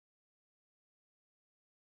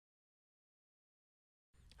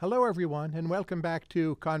Hello everyone and welcome back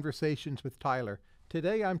to Conversations with Tyler.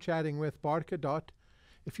 Today I'm chatting with Barkha Dutt.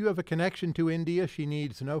 If you have a connection to India, she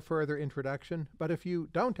needs no further introduction, but if you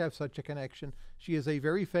don't have such a connection, she is a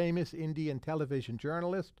very famous Indian television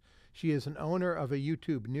journalist. She is an owner of a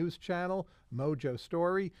YouTube news channel, MoJo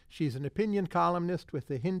Story. She's an opinion columnist with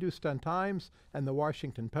the Hindustan Times and the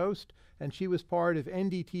Washington Post, and she was part of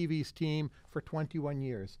NDTV's team for 21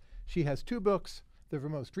 years. She has two books. The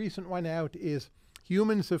most recent one out is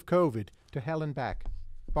Humans of COVID, to Hell and Back.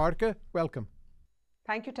 Barkha, welcome.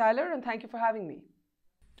 Thank you, Tyler, and thank you for having me.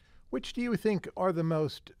 Which do you think are the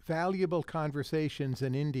most valuable conversations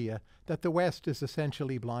in India that the West is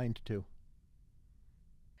essentially blind to?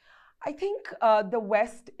 I think the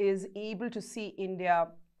West is able to see India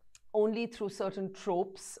only through certain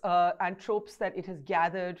tropes and tropes that it has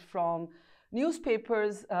gathered from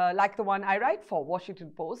newspapers like the one I write for,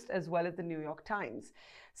 Washington Post, as well as the New York Times.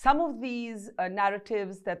 Some of these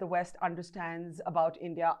narratives that the West understands about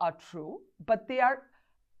India are true, but they are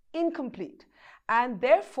incomplete. And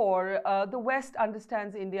therefore, the West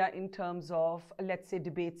understands India in terms of, let's say,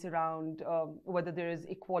 debates around whether there is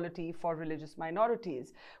equality for religious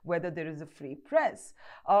minorities, whether there is a free press.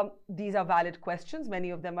 These are valid questions.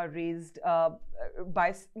 Many of them are raised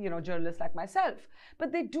by journalists like myself.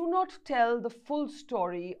 But they do not tell the full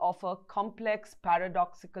story of a complex,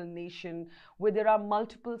 paradoxical nation where there are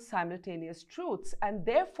multiple simultaneous truths. And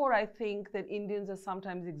therefore, I think that Indians are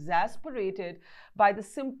sometimes exasperated by the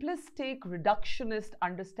simplistic, reductionist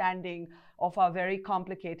understanding of our very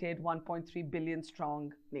complicated 1.3 billion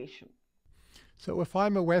strong nation. So if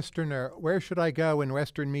I'm a Westerner, where should I go in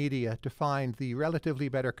Western media to find the relatively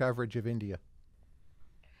better coverage of India?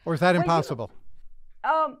 Or is that impossible?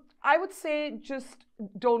 I would say just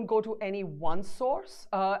don't go to any one source.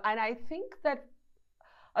 And I think that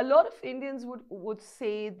a lot of Indians would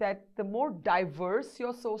say that the more diverse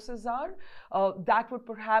your sources are, that would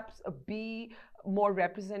perhaps be more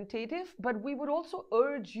representative. But we would also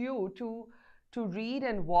urge you to read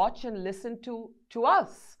and watch and listen to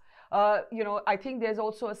us. I think there's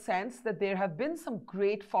also a sense that there have been some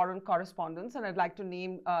great foreign correspondents, and I'd like to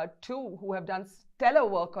name two who have done stellar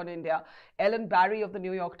work on India. Ellen Barry of the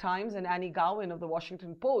New York Times and Annie Gowan of the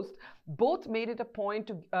Washington Post both made it a point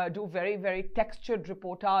to do very, very textured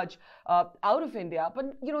reportage out of India.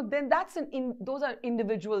 But then those are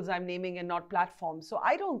individuals I'm naming and not platforms. So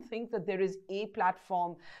I don't think that there is a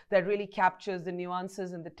platform that really captures the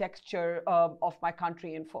nuances and the texture of my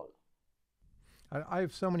country in full. I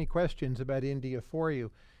have so many questions about India for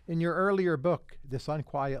you. In your earlier book, This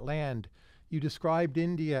Unquiet Land, you described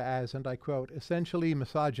India as, and I quote, essentially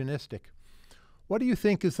misogynistic. What do you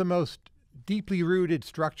think is the most deeply rooted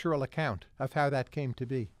structural account of how that came to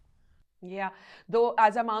be? Yeah, though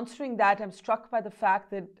as I'm answering that, I'm struck by the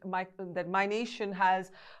fact that my nation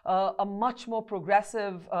has a much more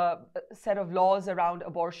progressive set of laws around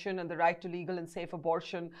abortion and the right to legal and safe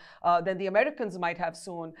abortion than the Americans might have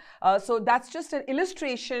soon. So that's just an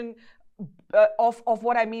illustration of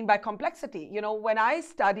what I mean by complexity. When I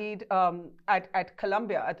studied at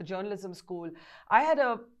Columbia, at the journalism school, I had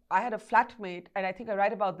a flatmate, and I think I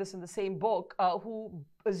write about this in the same book, who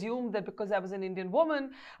assumed that because I was an Indian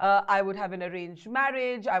woman, I would have an arranged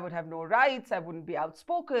marriage, I would have no rights, I wouldn't be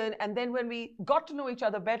outspoken. And then when we got to know each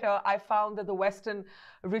other better, I found that the Western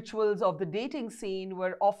rituals of the dating scene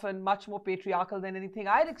were often much more patriarchal than anything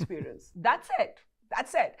I'd experienced. That's it.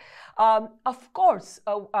 Of course,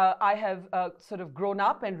 I have sort of grown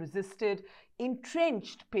up and resisted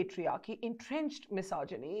entrenched patriarchy, entrenched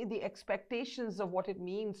misogyny. The expectations of what it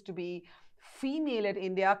means to be female at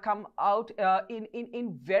India come out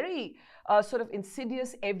in very sort of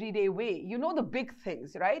insidious everyday way. You know the big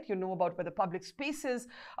things, right? You know about whether public spaces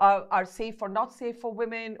are safe or not safe for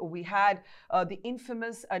women. We had the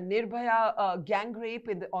infamous Nirbhaya gang rape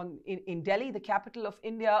in Delhi, the capital of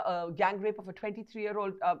India, a gang rape of a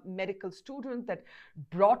 23-year-old medical student that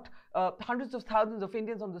brought hundreds of thousands of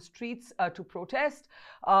Indians on the streets to protest.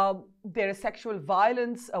 There is sexual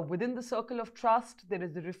violence within the circle of trust. There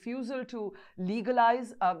is the refusal to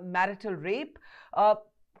legalize marital rape.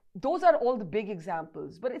 Those are all the big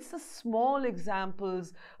examples, but it's the small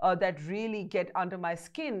examples that really get under my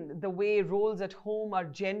skin. The way roles at home are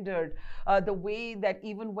gendered, the way that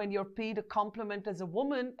even when you're paid a compliment as a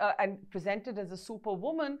woman and presented as a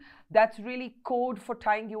superwoman, that's really code for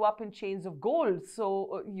tying you up in chains of gold.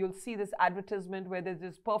 So you'll see this advertisement where there's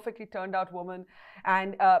this perfectly turned out woman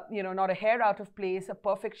and, not a hair out of place, a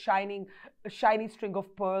perfect shiny string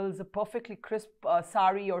of pearls, a perfectly crisp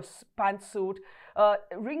sari or pantsuit,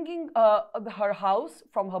 ringing her house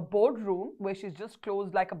from her boardroom where she's just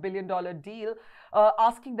closed like $1 billion deal,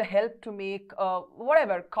 asking the help to make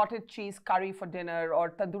whatever, cottage cheese curry for dinner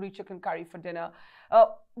or tandoori chicken curry for dinner.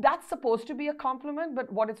 That's supposed to be a compliment, but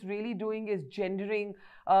what it's really doing is gendering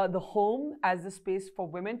the home as the space for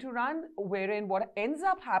women to run, wherein what ends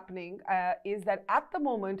up happening is that at the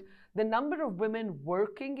moment, the number of women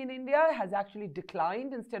working in India has actually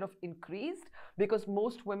declined instead of increased, because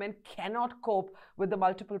most women cannot cope with the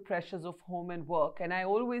multiple pressures of home and work. And I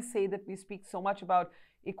always say that we speak so much about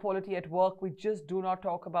equality at work, we just do not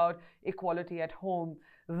talk about equality at home.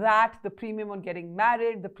 That, the premium on getting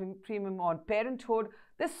married, the premium on parenthood,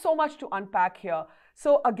 there's so much to unpack here.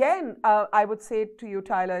 So again, I would say to you,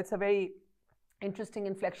 Tyler, it's a very interesting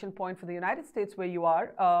inflection point for the United States where you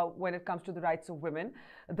are when it comes to the rights of women.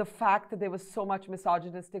 The fact that there was so much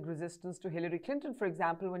misogynistic resistance to Hillary Clinton, for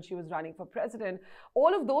example, when she was running for president,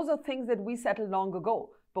 all of those are things that we settled long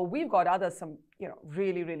ago. But we've got some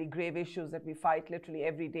really, really grave issues that we fight literally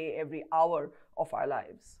every day, every hour of our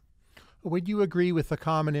lives. Would you agree with the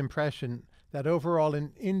common impression that overall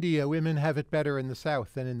in India, women have it better in the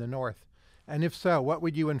South than in the North? And if so, what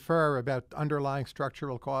would you infer about underlying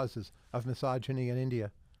structural causes of misogyny in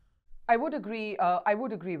India? I would agree. I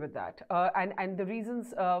would agree with that, and the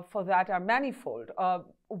reasons for that are manifold.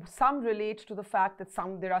 Some relate to the fact that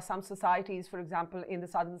there are some societies, for example, in the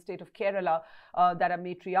southern state of Kerala, that are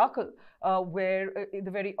matriarchal, where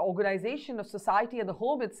the very organization of society and the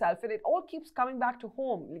home itself, and it all keeps coming back to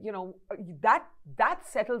home. That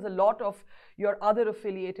settles a lot of your other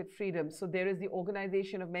affiliated freedoms. So there is the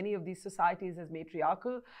organization of many of these societies as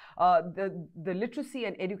matriarchal. The literacy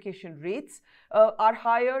and education rates are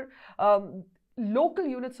higher. Local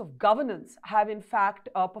units of governance have in fact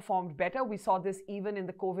performed better. We saw this even in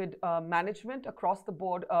the COVID management across the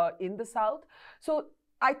board in the South. So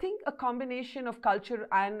I think a combination of culture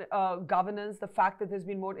and governance, the fact that there's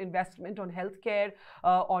been more investment on healthcare,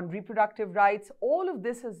 on reproductive rights, all of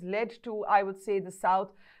this has led to, I would say, the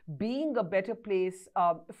South being a better place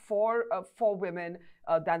for women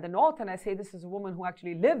than the North. And I say this as a woman who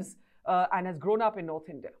actually lives and has grown up in North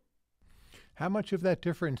India. How much of that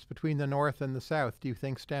difference between the North and the South do you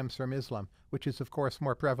think stems from Islam, which is, of course,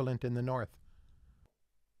 more prevalent in the North?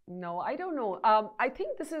 No, I don't know. I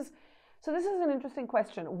think this is an interesting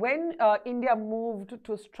question. When India moved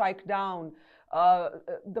to strike down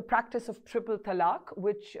the practice of triple talaq,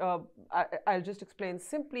 which I'll just explain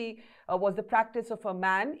simply, was the practice of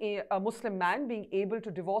a Muslim man being able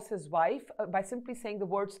to divorce his wife by simply saying the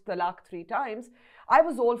words talaq 3 times. I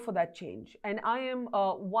was all for that change. And I am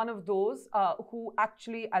one of those who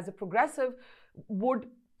actually, as a progressive, would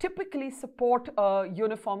typically support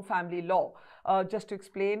uniform family law. Just to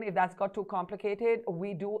explain, if that's got too complicated,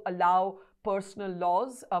 we do allow personal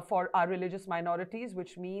laws for our religious minorities,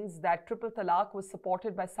 which means that triple talaq was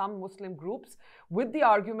supported by some Muslim groups with the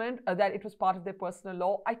argument that it was part of their personal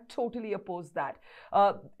law. I totally oppose that.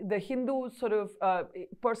 The Hindu sort of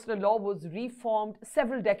personal law was reformed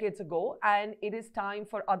several decades ago, and it is time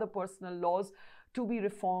for other personal laws to be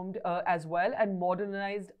reformed as well and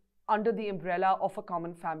modernized under the umbrella of a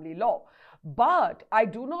common family law. But I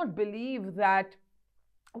do not believe that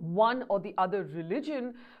one or the other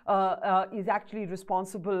religion is actually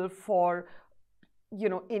responsible for,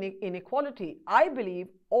 inequality. I believe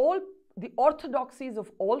all the orthodoxies of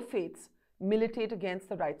all faiths militate against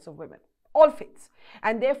the rights of women. All faiths.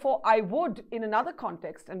 And therefore, I would, in another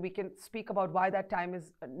context, and we can speak about why that time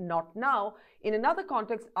is not now, in another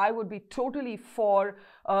context, I would be totally for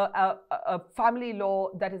a family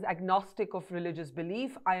law that is agnostic of religious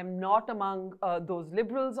belief. I am not among those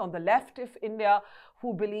liberals on the left of India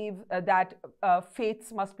who believe that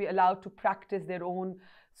faiths must be allowed to practice their own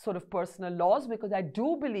sort of personal laws, because I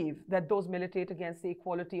do believe that those militate against the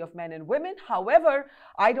equality of men and women. However,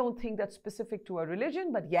 I don't think that's specific to a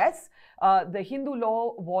religion. But yes, the Hindu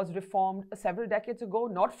law was reformed several decades ago,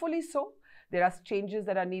 not fully so. There are changes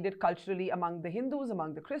that are needed culturally among the Hindus,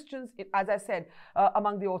 among the Christians, as I said,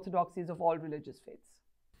 among the orthodoxies of all religious faiths.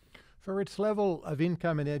 For its level of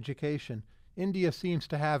income and education, India seems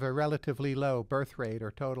to have a relatively low birth rate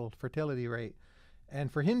or total fertility rate. And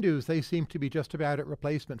for Hindus, they seem to be just about at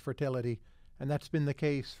replacement fertility. And that's been the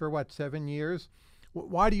case for, 7 years?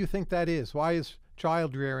 Why do you think that is? Why is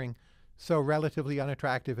child rearing so relatively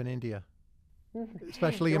unattractive in India,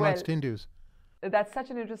 especially amongst Hindus? That's such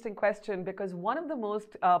an interesting question, because one of the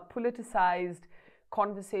most politicized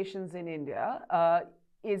conversations in India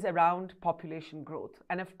is around population growth.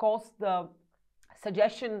 And of course, the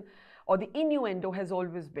suggestion or the innuendo has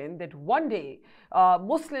always been that one day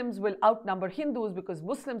Muslims will outnumber Hindus because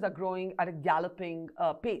Muslims are growing at a galloping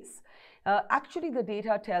pace. Actually, the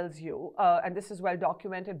data tells you, and this is well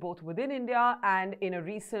documented both within India and in a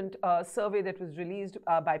recent survey that was released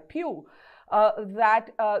by Pew,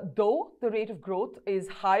 that though the rate of growth is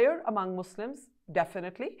higher among Muslims,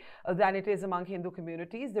 definitely, than it is among Hindu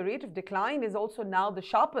communities, the rate of decline is also now the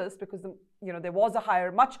sharpest because there was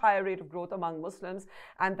a much higher rate of growth among Muslims,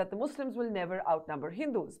 and that the Muslims will never outnumber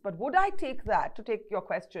Hindus. But would I take that, to take your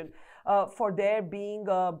question, for there being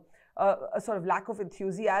a sort of lack of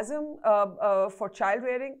enthusiasm for child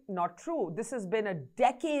rearing? Not true. This has been a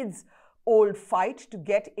decades-old fight to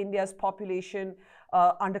get India's population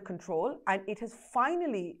under control, and it is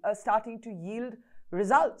finally starting to yield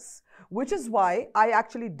results, which is why I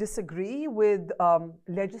actually disagree with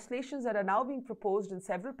legislations that are now being proposed in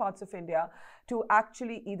several parts of India to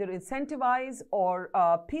actually either incentivize or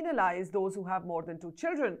penalize those who have more than 2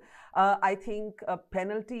 children. I think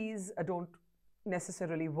penalties don't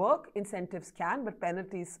necessarily work. Incentives can, but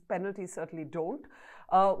penalties certainly don't.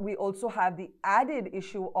 We also have the added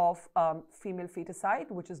issue of female feticide,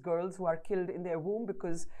 which is girls who are killed in their womb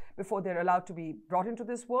before they're allowed to be brought into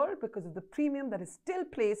this world, because of the premium that is still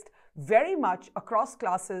placed very much across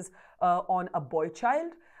classes on a boy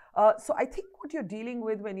child. So I think what you're dealing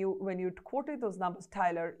with when you quoted those numbers,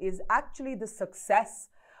 Tyler, is actually the success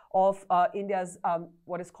of India's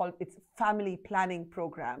what is called its family planning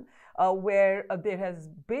program, where there has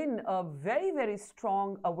been a very, very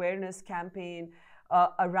strong awareness campaign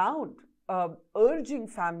around urging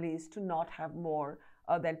families to not have more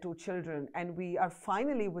than 2 children. And we are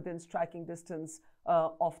finally within striking distance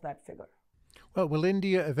of that figure. Well, will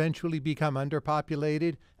India eventually become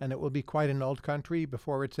underpopulated and it will be quite an old country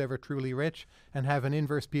before it's ever truly rich and have an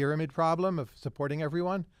inverse pyramid problem of supporting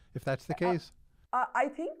everyone, if that's the case? I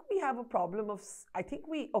think we have a problem of,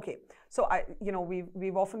 so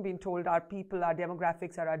we've often been told our people, our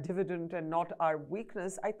demographics are our dividend and not our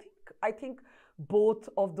weakness. I think both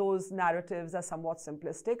of those narratives are somewhat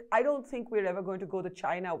simplistic. I don't think we're ever going to go the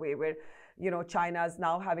China way, where China is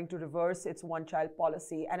now having to reverse its one-child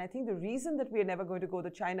policy. And I think the reason that we're never going to go the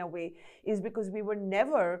China way is because we were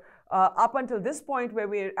never, up until this point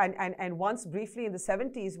where and once briefly in the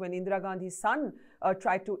 70s when Indira Gandhi's son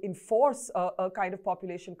tried to enforce a kind of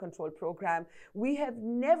population control program, we have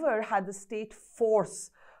never had the state force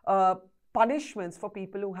punishments for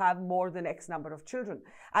people who have more than X number of children.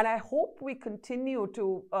 And I hope we continue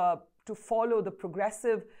to follow the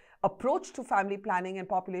progressive approach to family planning and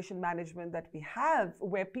population management that we have,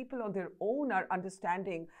 where people on their own are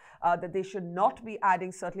understanding that they should not be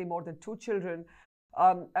adding certainly more than 2 children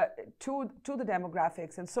to the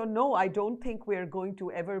demographics. And so, no, I don't think we're going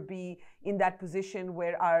to ever be in that position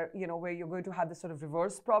where where you're going to have this sort of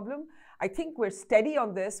reverse problem. I think we're steady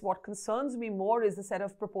on this. What concerns me more is the set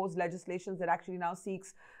of proposed legislations that actually now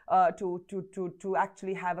seeks to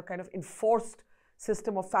actually have a kind of enforced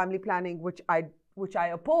system of family planning, which I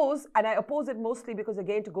oppose. And I oppose it mostly because,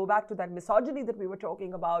 again, to go back to that misogyny that we were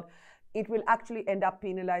talking about, it will actually end up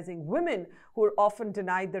penalizing women who are often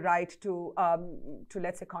denied the right to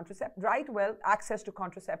let's say, access to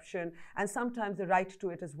contraception, and sometimes the right to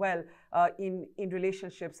it as well in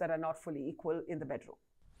relationships that are not fully equal in the bedroom.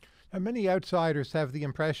 Now, many outsiders have the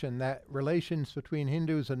impression that relations between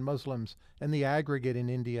Hindus and Muslims in the aggregate in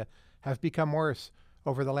India have become worse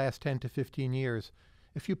over the last 10 to 15 years.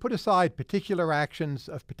 If you put aside particular actions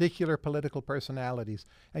of particular political personalities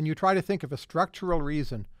and you try to think of a structural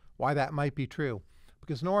reason why that might be true,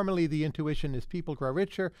 because normally the intuition is people grow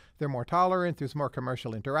richer, they're more tolerant, there's more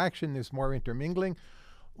commercial interaction, there's more intermingling.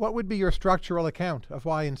 What would be your structural account of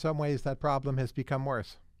why in some ways that problem has become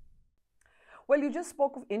worse? Well, you just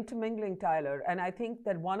spoke of intermingling, Tyler, and I think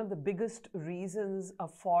that one of the biggest reasons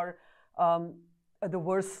for the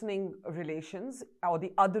worsening relations, or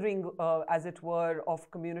the othering, as it were, of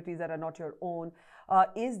communities that are not your own,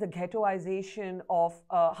 is the ghettoization of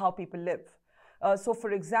how people live. So,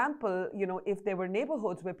 for example, if there were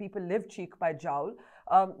neighborhoods where people live cheek by jowl,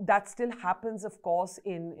 that still happens, of course,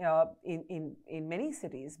 in many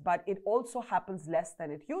cities, but it also happens less than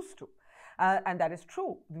it used to. And that is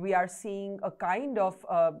true. We are seeing a kind of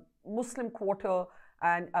Muslim quarter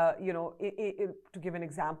and, to give an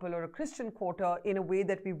example, or a Christian quarter in a way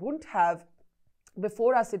that we wouldn't have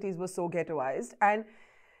before our cities were so ghettoized. And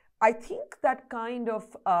I think that kind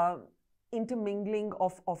of intermingling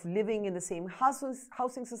of living in the same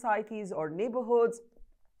housing societies or neighborhoods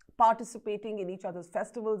participating in each other's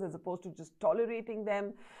festivals as opposed to just tolerating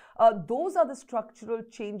them. Those are the structural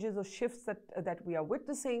changes or shifts that we are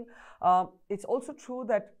witnessing. It's also true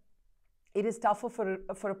that it is tougher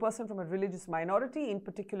for a person from a religious minority, in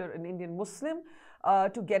particular an Indian Muslim,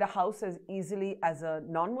 to get a house as easily as a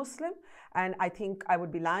non-Muslim. And I think I would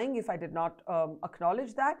be lying if I did not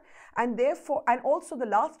acknowledge that. And therefore, and also the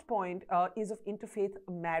last point is of interfaith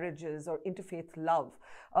marriages or interfaith love.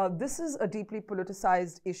 This is a deeply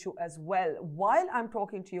politicized issue as well. While I'm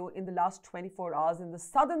talking to you, in the last 24 hours in the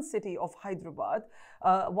southern city of Hyderabad,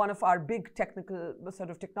 one of our big technical sort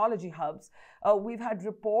of technology hubs, we've had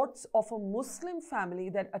reports of a Muslim family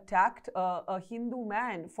that attacked a Hindu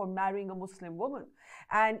man for marrying a Muslim woman.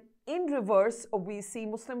 And in reverse, we see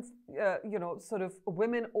Muslim, sort of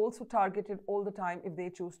women also targeted all the time if they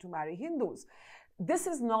choose to marry Hindus. This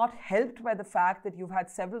is not helped by the fact that you've had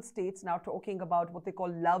several states now talking about what they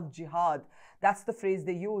call love jihad. That's the phrase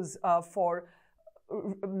they use for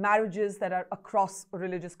marriages that are across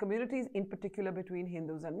religious communities, in particular between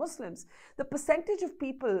Hindus and Muslims. The percentage of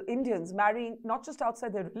people, Indians, marrying not just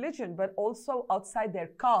outside their religion, but also outside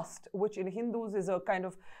their caste, which in Hindus is a kind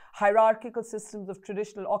of hierarchical systems of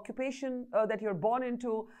traditional occupation that you're born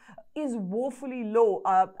into, is woefully low.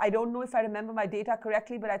 I don't know if I remember my data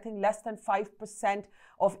correctly, but I think less than 5%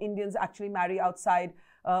 of Indians actually marry outside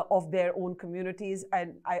of their own communities.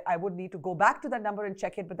 And I would need to go back to that number and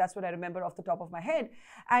check it, but that's what I remember off the top of my head.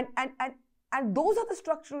 And those are the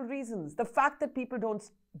structural reasons. The fact that people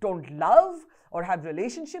don't love or have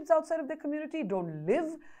relationships outside of their community, don't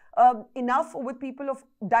live enough with people of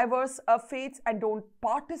diverse faiths, and don't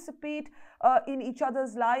participate in each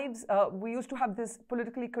other's lives. We used to have this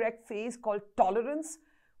politically correct phase called tolerance,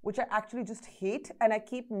 which I actually just hate, and I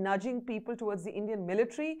keep nudging people towards the Indian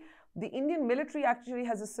military. The Indian military actually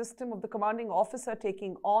has a system of the commanding officer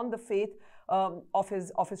taking on the faith of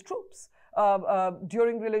his troops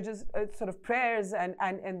during religious sort of prayers, and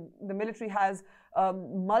the military has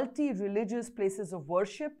multi-religious places of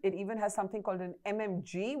worship. It even has something called an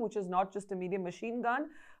MMG, which is not just a medium machine gun,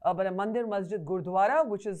 but a Mandir Masjid Gurdwara,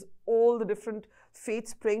 which is all the different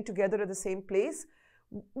faiths praying together at the same place.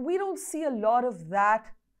 We don't see a lot of that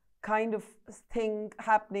kind of thing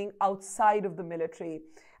happening outside of the military.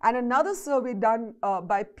 And another survey done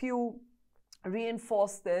by Pew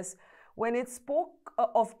reinforced this when it spoke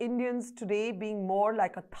of Indians today being more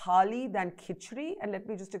like a thali than khichdi. And let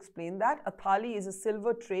me just explain that. A thali is a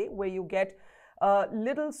silver tray where you get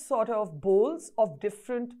little sort of bowls of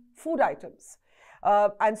different food items.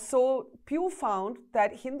 And so Pew found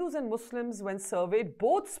that Hindus and Muslims, when surveyed,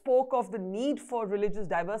 both spoke of the need for religious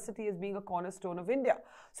diversity as being a cornerstone of India.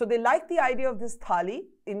 So they liked the idea of this thali,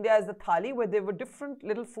 India as the thali, where there were different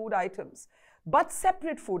little food items, but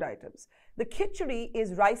separate food items. The khichdi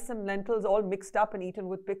is rice and lentils all mixed up and eaten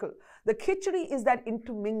with pickle. The khichdi is that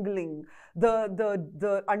intermingling,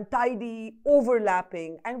 the untidy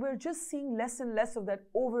overlapping, and we're just seeing less and less of that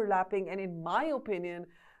overlapping. And in my opinion,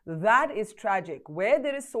 that is tragic. Where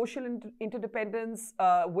there is social interdependence,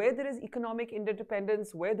 where there is economic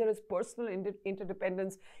interdependence, where there is personal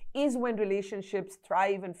interdependence is when relationships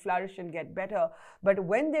thrive and flourish and get better. But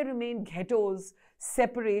when they remain ghettos,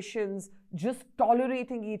 separations, just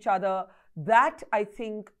tolerating each other, that I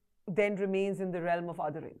think then remains in the realm of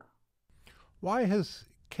othering. Why has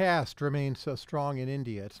caste remained so strong in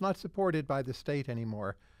India? It's not supported by the state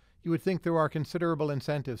anymore. You would think there are considerable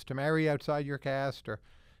incentives to marry outside your caste or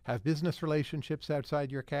have business relationships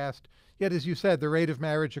outside your caste. Yet, as you said, the rate of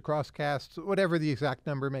marriage across castes, whatever the exact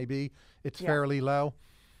number may be, it's fairly low.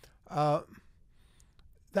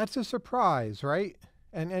 That's a surprise, right?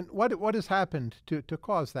 And what has happened to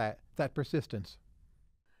cause that persistence?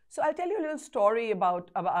 So I'll tell you a little story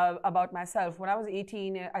about myself. When I was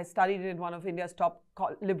 18, I studied in one of India's top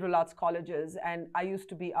liberal arts colleges, and I used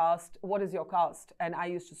to be asked, what is your caste? And I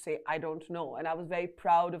used to say, I don't know. And I was very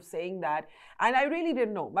proud of saying that. And I really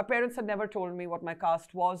didn't know. My parents had never told me what my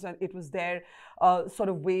caste was, and it was their sort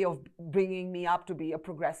of way of bringing me up to be a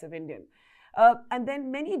progressive Indian. And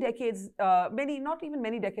then many decades, not even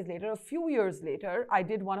many decades later, a few years later, I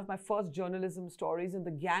did one of my first journalism stories in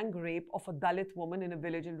the gang rape of a Dalit woman in a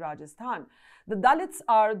village in Rajasthan. The Dalits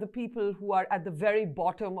are the people who are at the very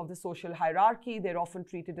bottom of the social hierarchy. They're often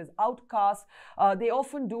treated as outcasts. They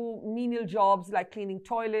often do menial jobs like cleaning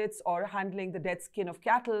toilets or handling the dead skin of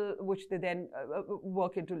cattle, which they then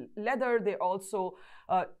work into leather. They're also,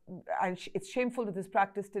 and it's shameful that this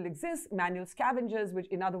practice still exists, manual scavengers, which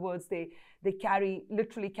in other words, they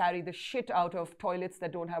literally carry the shit out of toilets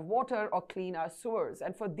that don't have water or clean our sewers.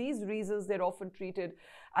 And for these reasons, they're often treated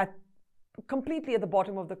completely at the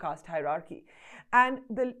bottom of the caste hierarchy. And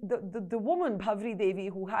the woman, Bhavri Devi,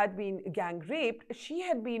 who had been gang raped, she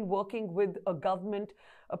had been working with a government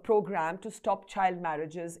program to stop child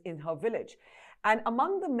marriages in her village. And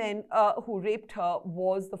among the men who raped her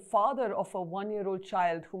was the father of a 1-year-old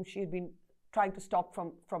child whom she had been trying to stop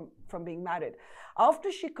from being married.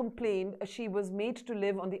 After she complained, she was made to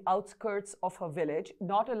live on the outskirts of her village,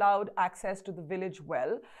 not allowed access to the village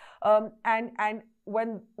well. And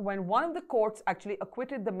when one of the courts actually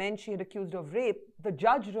acquitted the men she had accused of rape, the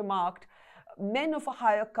judge remarked, men of a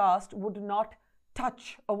higher caste would not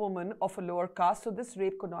touch a woman of a lower caste, so this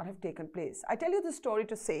rape could not have taken place. I tell you this story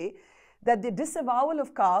to say that the disavowal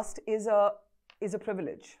of caste is a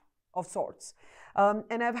privilege of sorts.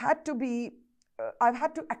 And I've had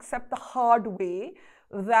to accept the hard way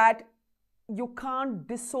that you can't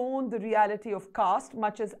disown the reality of caste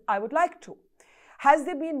much as I would like to. Has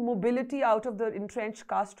there been mobility out of the entrenched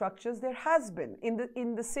caste structures? There has been.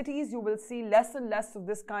 In the cities, you will see less and less of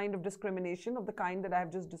this kind of discrimination, of the kind that I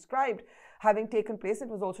have just described, having taken place. It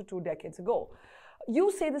was also 2 decades ago.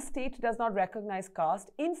 You say the state does not recognize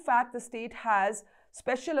caste. In fact, the state has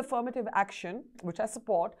special affirmative action, which I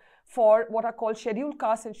support, for what are called scheduled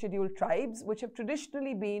castes and scheduled tribes, which have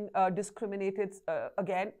traditionally been discriminated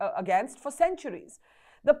against for centuries.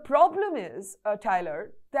 The problem is,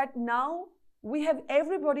 Tyler, that now we have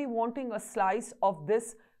everybody wanting a slice of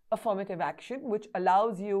this affirmative action, which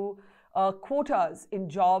allows you quotas in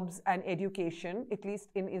jobs and education, at least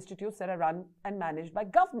in institutes that are run and managed by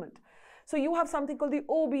government. So you have something called the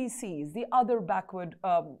OBCs, the other backward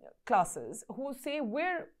classes, who say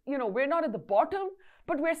we're not at the bottom,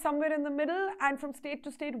 but we're somewhere in the middle. And from state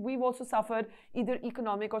to state, we've also suffered either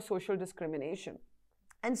economic or social discrimination.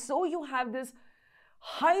 And so you have this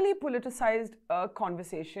highly politicized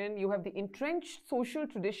conversation. You have the entrenched social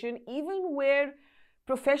tradition, even where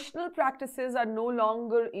professional practices are no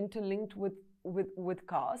longer interlinked with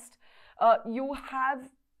caste. You have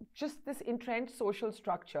just this entrenched social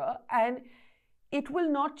structure, and it will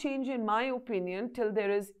not change, in my opinion, till there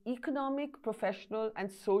is economic, professional,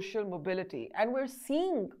 and social mobility. And we're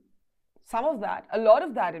seeing some of that, a lot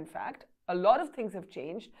of that, in fact. A lot of things have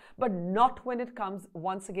changed, but not when it comes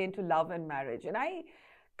once again to love and marriage. And I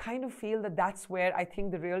kind of feel that that's where I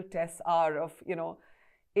think the real tests are of,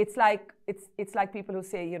 it's like people who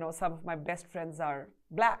say, some of my best friends are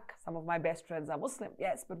black, some of my best friends are Muslim.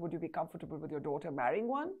 Yes, but would you be comfortable with your daughter marrying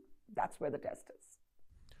one? That's where the test is.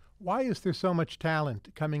 Why is there so much talent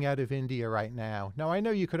coming out of India right now? Now, I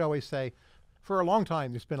know you could always say, for a long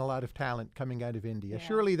time, there's been a lot of talent coming out of India. Yeah.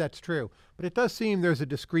 Surely that's true. But it does seem there's a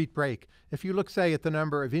discrete break. If you look, say, at the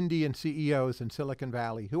number of Indian CEOs in Silicon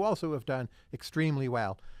Valley, who also have done extremely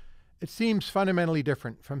well, it seems fundamentally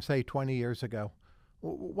different from, say, 20 years ago.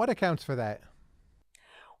 What accounts for that?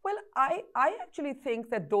 Well, I actually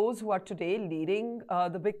think that those who are today leading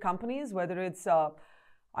the big companies, whether it's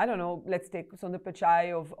I don't know, let's take Sundar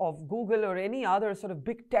Pichai of Google or any other sort of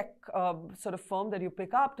big tech sort of firm that you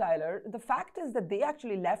pick up, Tyler, the fact is that they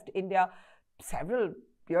actually left India several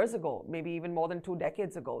years ago, maybe even more than 2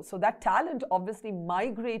 decades ago. So that talent obviously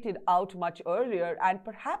migrated out much earlier and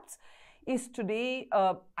perhaps is today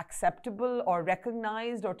acceptable or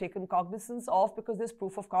recognized or taken cognizance of because there's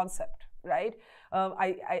proof of concept, right?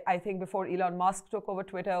 I think before Elon Musk took over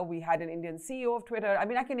Twitter, we had an Indian CEO of Twitter. I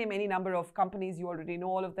mean, I can name any number of companies. You already know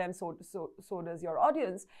all of them. So does your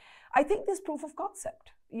audience. I think there's proof of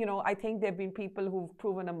concept. I think there have been people who've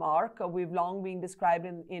proven a mark. We've long been described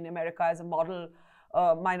in America as a model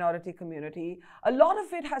minority community. A lot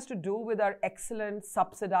of it has to do with our excellent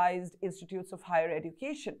subsidized institutes of higher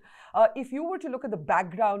education. If you were to look at the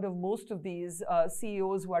background of most of these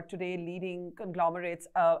CEOs who are today leading conglomerates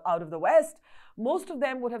out of the West, most of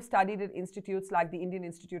them would have studied at institutes like the Indian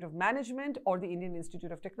Institute of Management or the Indian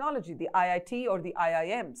Institute of Technology, the IIT or the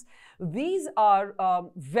IIMs. These are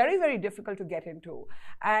very, very difficult to get into,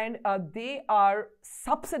 and they are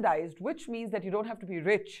subsidized, which means that you don't have to be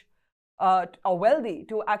rich or wealthy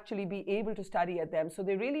to actually be able to study at them. So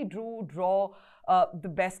they really do draw the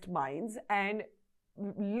best minds. And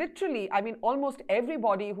literally, I mean, almost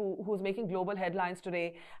everybody who's making global headlines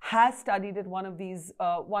today has studied at one of these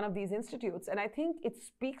institutes. And I think it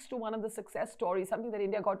speaks to one of the success stories, something that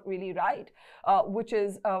India got really right, which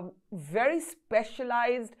is very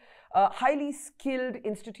specialized, highly skilled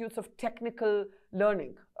institutes of technical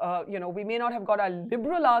learning. We may not have got our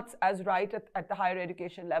liberal arts as right at the higher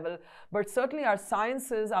education level, but certainly our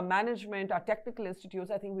sciences, our management, our technical institutes,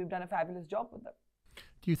 I think we've done a fabulous job with them.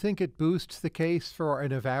 Do you think it boosts the case for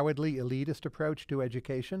an avowedly elitist approach to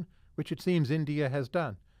education, which it seems India has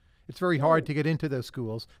done? It's very hard to get into those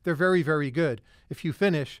schools. They're very, very good. If you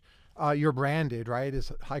finish, you're branded, right,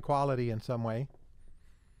 as high quality in some way.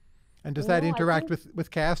 And does that No, I interact think with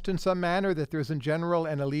caste in some manner, that there's in general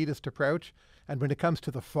an elitist approach? And when it comes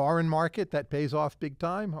to the foreign market, that pays off big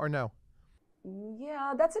time, or no?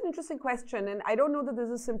 yeah, that's an interesting question, and I don't know that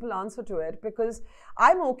there's a simple answer to it because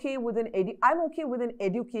I'm okay with an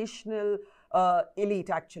educational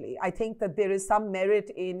elite. Actually, I think that there is some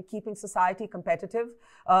merit in keeping society competitive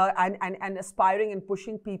and aspiring and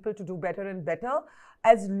pushing people to do better and better,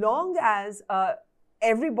 as long as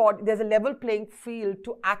everybody, there's a level playing field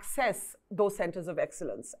to access those centers of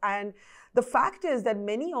excellence. And the fact is that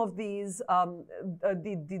many of these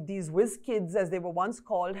these whiz kids, as they were once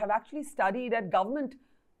called, have actually studied at government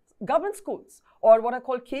schools, or what are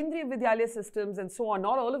called Kendriya Vidyalaya systems, and so on.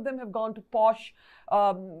 Not all of them have gone to posh,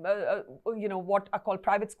 what are called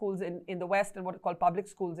private schools in the West, and what are called public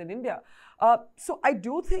schools in India. So I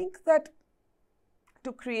do think that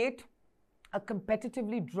to create a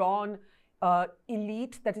competitively drawn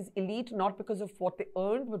elite that is elite not because of what they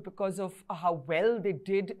earned, but because of how well they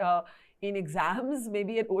did in exams,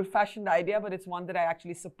 maybe an old-fashioned idea, but it's one that I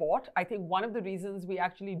actually support. I think one of the reasons we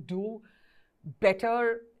actually do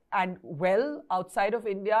better and well outside of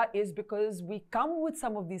India is because we come with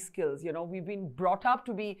some of these skills. You know, we've been brought up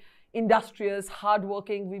to be industrious,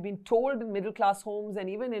 hardworking. We've been told in middle-class homes and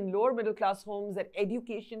even in lower middle-class homes that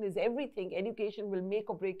education is everything. Education will make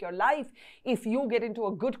or break your life. If you get into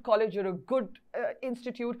a good college or a good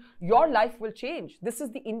institute, your life will change. This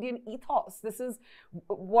is the Indian ethos. This is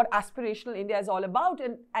what aspirational India is all about.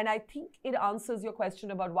 And I think it answers your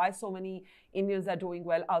question about why so many Indians are doing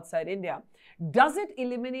well outside India. Does it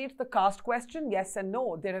eliminate the caste question? Yes and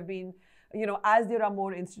no. There have been, as there are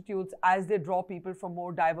more institutes, as they draw people from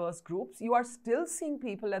more diverse groups, you are still seeing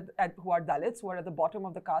people who are Dalits, who are at the bottom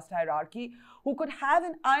of the caste hierarchy, who could have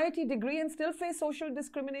an IIT degree and still face social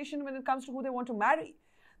discrimination when it comes to who they want to marry.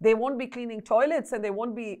 They won't be cleaning toilets and they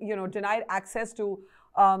won't be, denied access to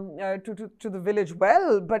the village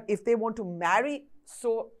well. But if they want to marry,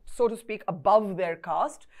 so to speak, above their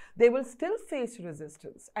caste, they will still face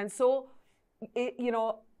resistance. And so,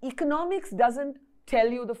 economics doesn't tell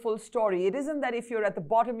you the full story. It isn't that if you're at the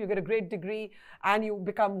bottom, you get a great degree and you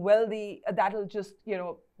become wealthy, that'll just,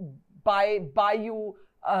 buy you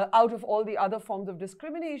out of all the other forms of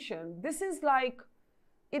discrimination. This is like,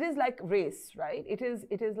 it is like race, right? It is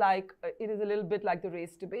a little bit like the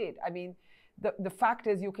race debate. I mean, the fact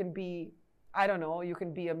is you can be, I don't know, you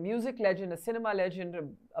can be a music legend, a cinema legend,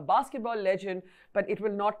 a basketball legend, but it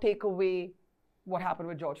will not take away what happened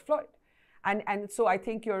with George Floyd. And so I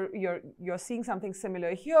think you're seeing something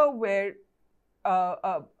similar here, where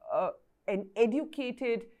an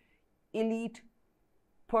educated elite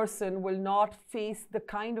person will not face the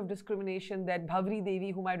kind of discrimination that Bhavri Devi,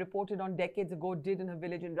 whom I reported on decades ago, did in her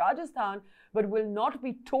village in Rajasthan, but will not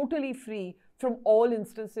be totally free from all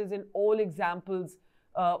instances and all examples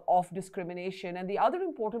of discrimination. And the other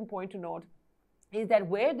important point to note is that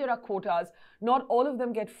where there are quotas, not all of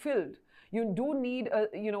them get filled. You do need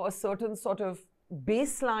a certain sort of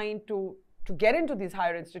baseline to get into these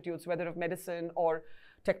higher institutes, whether of medicine or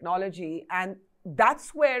technology. And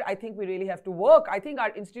that's where I think we really have to work. I think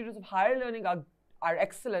our institutes of higher learning are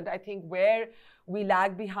excellent. I think where we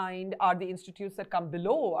lag behind are the institutes that come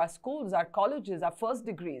below, our schools, our colleges, our first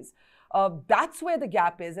degrees. That's where the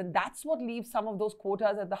gap is. And that's what leaves some of those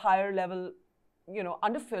quotas at the higher level,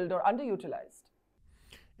 underfilled or underutilized.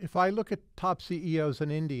 If I look at top CEOs in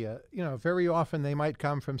India, very often they might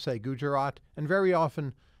come from, say, Gujarat, and very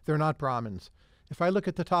often they're not Brahmins. If I look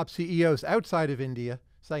at the top CEOs outside of India,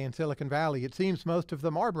 say in Silicon Valley, it seems most of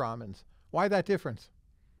them are Brahmins. Why that difference?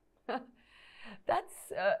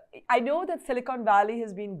 I know that Silicon Valley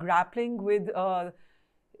has been grappling with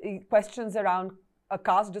questions around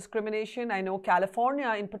caste discrimination. I know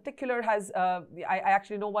California in particular has, I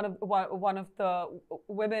actually know one of the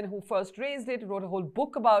women who first raised it, wrote a whole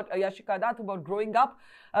book about Yashika Dutt, about growing up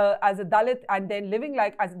as a Dalit and then living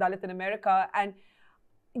as a Dalit in America. And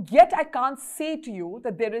yet I can't say to you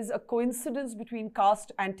that there is a coincidence between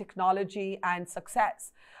caste and technology and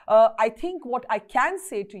success. I think what I can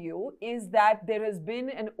say to you is that there has been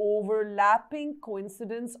an overlapping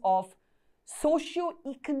coincidence of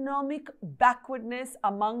socio-economic backwardness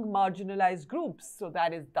among marginalized groups. So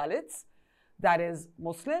that is Dalits, that is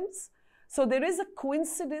Muslims. So there is a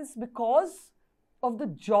coincidence because of the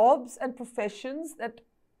jobs and professions that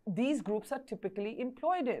these groups are typically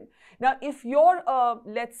employed in. Now, if you're,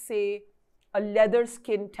 let's say, a leather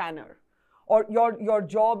skin tanner, or your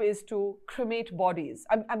job is to cremate bodies,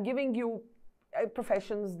 I'm giving you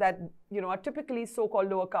professions that are typically so-called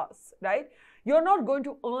lower caste, right? You're not going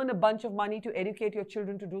to earn a bunch of money to educate your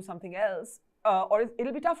children to do something else. or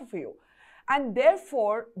it'll be tougher for you. And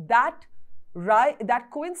therefore, that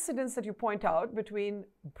coincidence that you point out between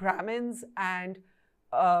Brahmins and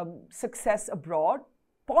success abroad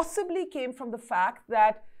possibly came from the fact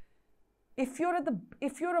that if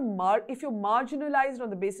you're marginalized on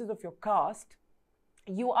the basis of your caste,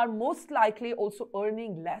 you are most likely also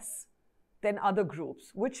earning less than other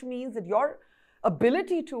groups, which means that your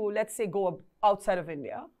ability to, let's say, go outside of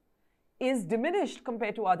India is diminished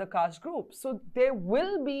compared to other caste groups. So there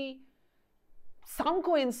will be some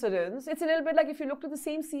coincidence. It's a little bit like if you look at the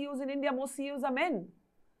same CEOs in India, most CEOs are men.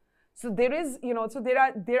 So there is, so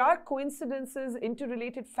there are coincidences,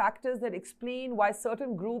 interrelated factors that explain why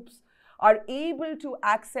certain groups are able to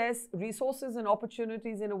access resources and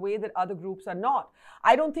opportunities in a way that other groups are not.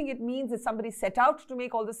 I don't think it means that somebody set out to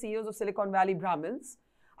make all the CEOs of Silicon Valley Brahmins.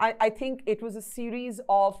 I think it was a series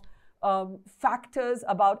of factors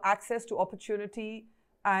about access to opportunity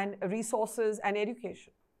and resources and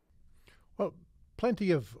education. Well,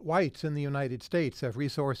 plenty of whites in the United States have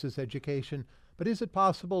resources, education, but is it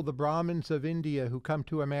possible the Brahmins of India who come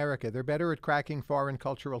to America, they're better at cracking foreign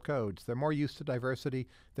cultural codes. They're more used to diversity.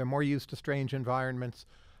 They're more used to strange environments.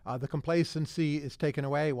 The complacency is taken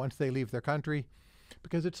away once they leave their country.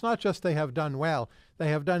 Because it's not just they have done well, they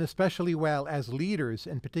have done especially well as leaders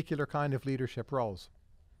in particular kind of leadership roles.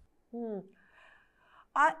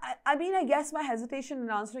 I mean, I guess my hesitation in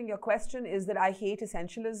answering your question is that I hate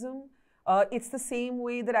essentialism. It's the same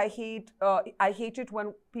way that I hate it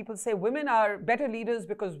when people say women are better leaders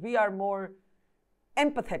because we are more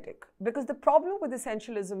empathetic. Because the problem with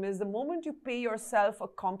essentialism is the moment you pay yourself a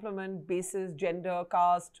compliment basis gender,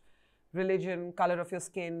 caste, religion, color of your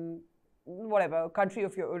skin, whatever, country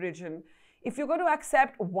of your origin, if you're going to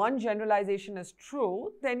accept one generalization as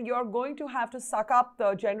true, then you're going to have to suck up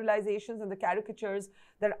the generalizations and the caricatures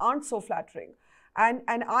that aren't so flattering. And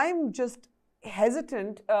I'm just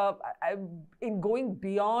hesitant in going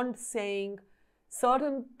beyond saying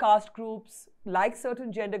certain caste groups, like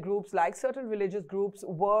certain gender groups, like certain religious groups,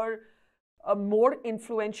 were more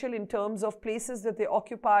influential in terms of places that they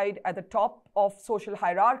occupied at the top of social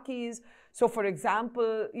hierarchies. So, for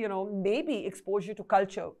example, maybe exposure to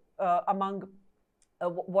culture among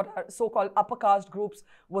what are so-called upper caste groups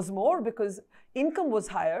was more because income was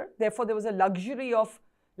higher. Therefore, there was a luxury of,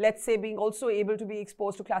 let's say, being also able to be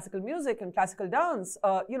exposed to classical music and classical dance.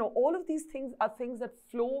 All of these things are things that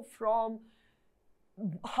flow from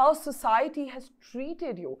how society has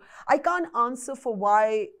treated you. I can't answer for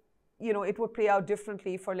why, it would play out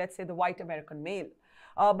differently for, let's say, the white American male.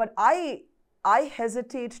 But I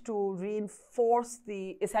hesitate to reinforce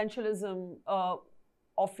the essentialism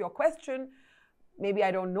of your question. Maybe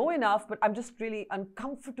I don't know enough, but I'm just really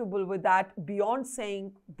uncomfortable with that beyond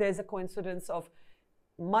saying there's a coincidence of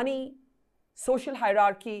money, social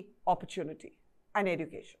hierarchy, opportunity, and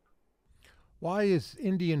education. Why is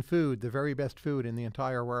Indian food the very best food in the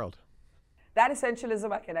entire world? That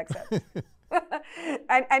essentialism I can accept. and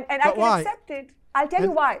I can accept it. I'll tell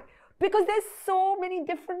you why. Because there's so many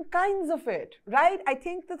different kinds of it, right? I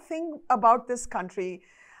think the thing about this country,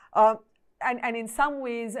 and in some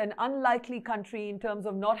ways an unlikely country in terms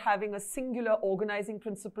of not having a singular organizing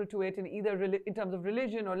principle to it in either in terms of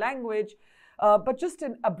religion or language, but just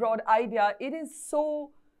a broad idea, it is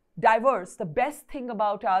so diverse. The best thing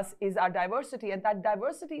about us is our diversity, and that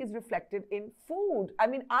diversity is reflected in food. I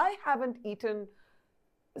mean, I haven't eaten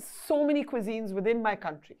so many cuisines within my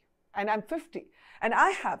country, and I'm 50, and I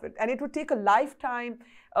haven't. And it would take a lifetime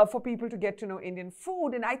for people to get to know Indian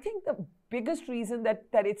food. And I think the biggest reason that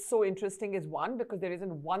it's so interesting is, one, because there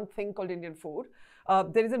isn't one thing called Indian food.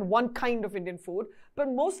 There isn't one kind of Indian food, but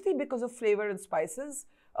mostly because of flavor and spices.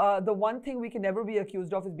 The one thing we can never be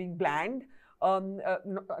accused of is being bland.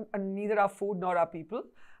 Neither our food nor our people.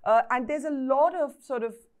 And there's a lot of sort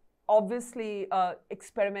of, obviously,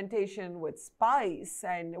 experimentation with spice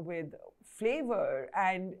and with flavor,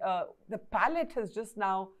 and the palate has just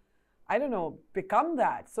now, I don't know, become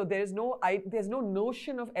that. So there's no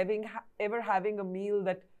notion of ever having a meal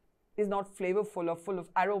that is not flavorful or full of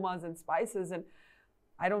aromas and spices. And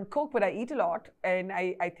I don't cook, but I eat a lot. And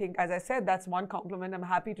I think, as I said, that's one compliment I'm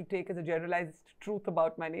happy to take as a generalized truth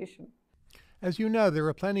about my nation. As you know, there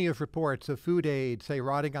are plenty of reports of food aid, say,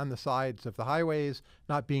 rotting on the sides of the highways,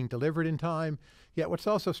 not being delivered in time. Yet what's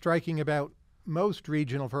also striking about most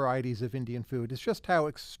regional varieties of Indian food is just how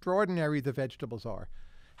extraordinary the vegetables are.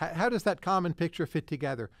 How does that common picture fit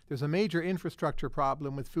together? There's a major infrastructure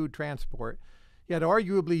problem with food transport, yet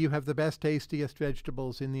arguably you have the best, tastiest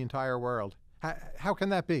vegetables in the entire world. How can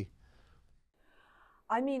that be?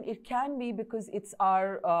 I mean, it can be because it's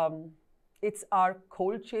our it's our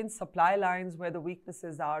cold chain supply lines where the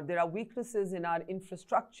weaknesses are. There are weaknesses in our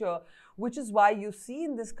infrastructure, which is why you see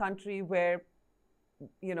in this country where,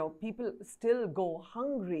 you know, people still go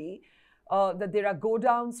hungry, that there are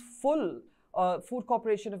godowns full. Food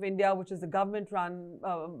Corporation of India, which is the government-run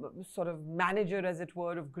sort of manager, as it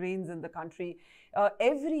were, of grains in the country.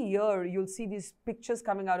 Every year, you'll see these pictures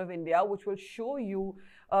coming out of India, which will show you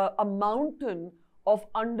a mountain of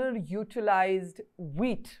underutilized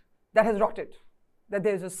wheat that has rotted. That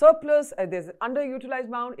there's a surplus, there's an underutilized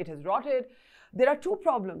mound, it has rotted. There are two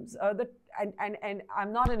problems, and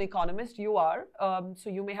I'm not an economist, you are, so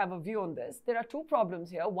you may have a view on this. There are two problems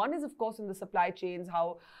here. One is, of course, in the supply chains,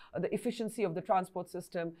 how the efficiency of the transport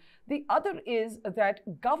system. The other is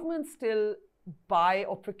that governments still buy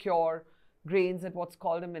or procure grains at what's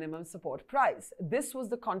called a minimum support price. This was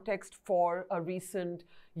the context for a recent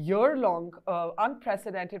year-long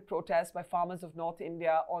unprecedented protest by farmers of North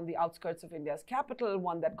India on the outskirts of India's capital,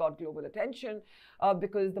 one that got global attention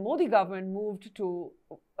because the Modi government moved to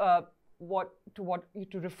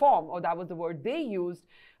reform, or that was the word they used,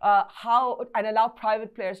 and allow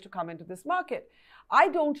private players to come into this market. I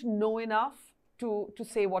don't know enough to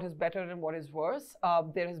say what is better and what is worse.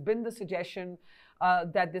 There has been the suggestion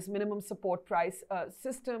that this minimum support price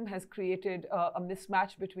system has created a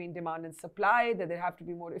mismatch between demand and supply, that there have to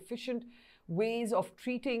be more efficient ways of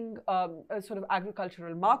treating sort of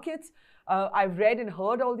agricultural markets. I've read and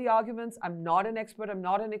heard all the arguments. I'm not an expert, I'm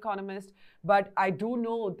not an economist, but I do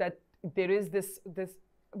know that there is this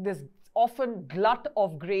often glut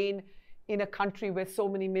of grain in a country where so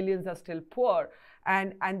many millions are still poor.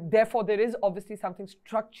 And therefore, there is obviously something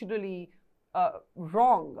structurally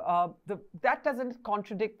wrong. That doesn't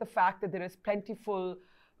contradict the fact that there is plentiful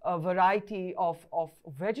variety of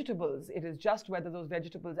vegetables. It is just whether those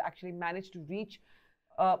vegetables actually manage to reach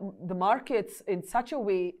the markets in such a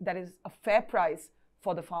way that is a fair price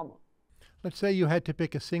for the farmer. Let's say you had to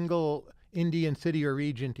pick a single Indian city or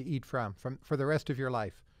region to eat from for the rest of your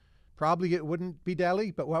life. Probably it wouldn't be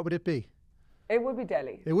Delhi, but what would it be? It would be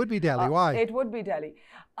Delhi. It would be Delhi. Why? It would be Delhi.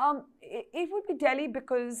 It would be Delhi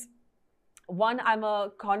because, one, I'm a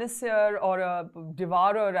connoisseur or a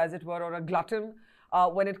devourer, as it were, or a glutton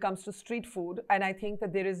when it comes to street food. And I think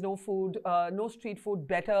that there is no street food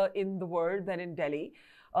better in the world than in Delhi.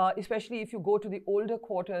 Especially if you go to the older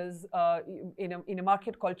quarters in a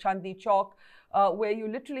market called Chandni Chowk, where you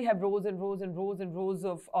literally have rows and rows and rows and rows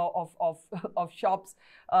of shops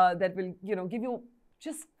that will, give you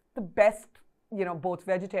just the best, both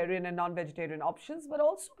vegetarian and non-vegetarian options, but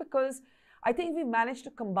also because I think we've managed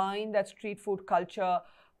to combine that street food culture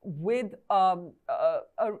with a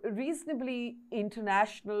reasonably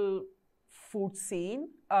international food scene,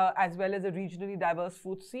 as well as a regionally diverse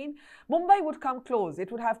food scene. Mumbai would come close. It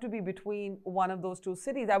would have to be between one of those two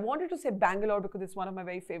cities. I wanted to say Bangalore because it's one of my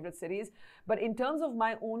very favorite cities. But in terms of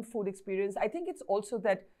my own food experience, I think it's also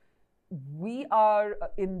that we are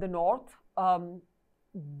in the north.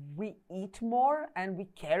 We eat more and we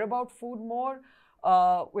care about food more.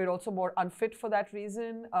 We're also more unfit for that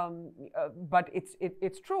reason, but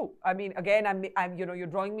it's true. I mean, again, you're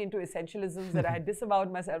drawing me into essentialisms that I had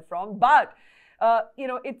disavowed myself from. But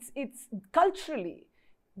it's culturally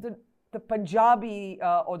the Punjabi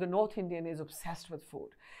or the North Indian is obsessed with food,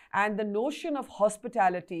 and the notion of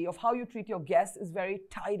hospitality, of how you treat your guests, is very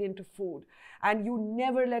tied into food, and you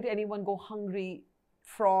never let anyone go hungry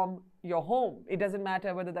from your home. It doesn't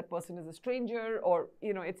matter whether that person is a stranger or,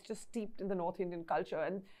 it's just steeped in the North Indian culture.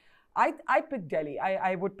 And I pick Delhi.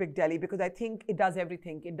 I would pick Delhi because I think it does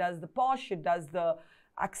everything. It does the posh, it does the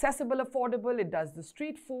accessible, affordable, it does the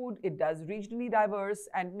street food, it does regionally diverse,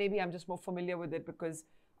 and maybe I'm just more familiar with it because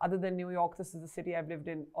other than New York, this is the city I've lived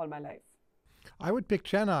in all my life. I would pick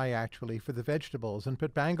Chennai, actually, for the vegetables and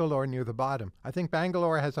put Bangalore near the bottom. I think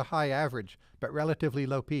Bangalore has a high average, but relatively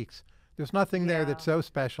low peaks. There's nothing there that's so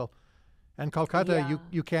special. And Kolkata,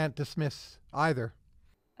 you can't dismiss either.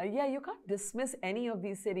 You can't dismiss any of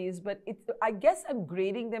these cities, but I guess I'm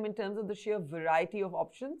grading them in terms of the sheer variety of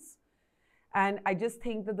options. And I just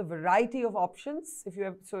think that the variety of options,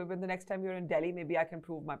 when the next time you're in Delhi, maybe I can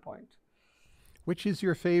prove my point. Which is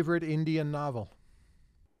your favorite Indian novel?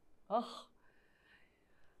 Oh,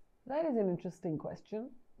 that is an interesting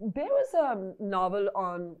question. There was a novel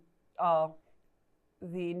on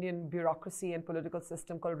the Indian bureaucracy and political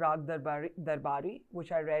system called Rag Darbari,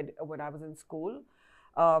 which I read when I was in school,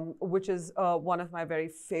 which is one of my very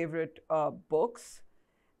favorite books.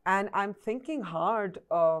 And I'm thinking hard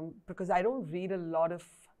because I don't read a lot of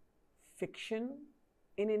fiction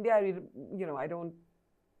in India. I read,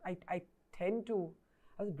 I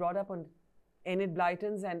was brought up on Enid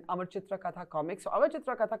Blyton's and Amar Chitra Katha comics. So Amar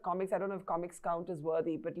Chitra Katha comics, I don't know if comics count as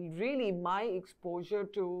worthy, but really my exposure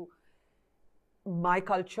to my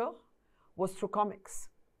culture was through comics.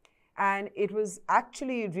 And it was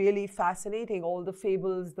actually really fascinating. All the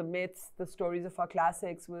fables, the myths, the stories of our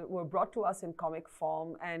classics were brought to us in comic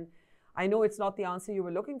form. And I know it's not the answer you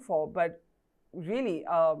were looking for, but really,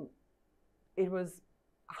 it was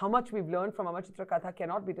how much we've learned from Amar Chitra Katha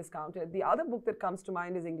cannot be discounted. The other book that comes to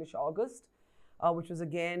mind is English August, which was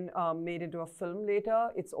again made into a film later.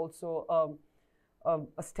 It's also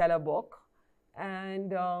a stellar book.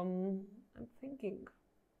 And I'm thinking,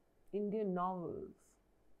 Indian novels.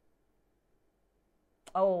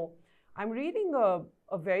 Oh, I'm reading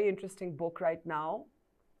a very interesting book right now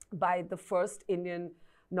by the first Indian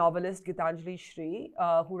novelist, Gitanjali Shri,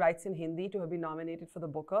 who writes in Hindi, to have been nominated for the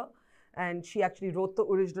Booker. And she actually wrote the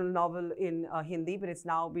original novel in Hindi, but it's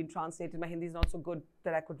now been translated. My Hindi is not so good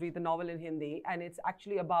that I could read the novel in Hindi. And it's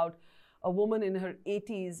actually about a woman in her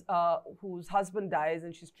 80s whose husband dies,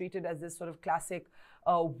 and she's treated as this sort of classic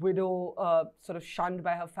widow, sort of shunned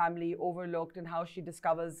by her family, overlooked, and how she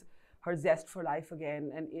discovers her zest for life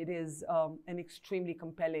again. And it is an extremely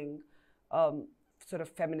compelling sort of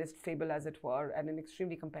feminist fable, as it were, and an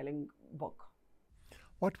extremely compelling book.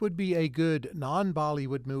 What would be a good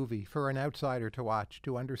non-Bollywood movie for an outsider to watch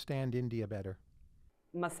to understand India better?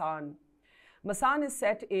 Masan. Masan is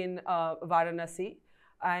set in Varanasi,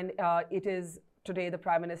 and it is today the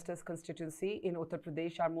Prime Minister's constituency in Uttar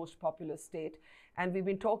Pradesh, our most populous state. And we've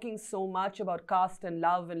been talking so much about caste and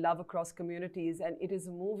love across communities, and it is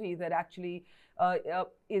a movie that actually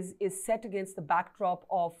is set against the backdrop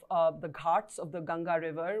of the ghats of the Ganga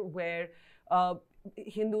River, where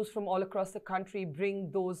Hindus from all across the country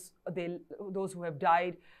bring those who have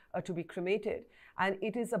died to be cremated. And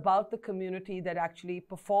it is about the community that actually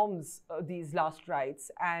performs these last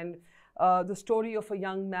rites. And the story of a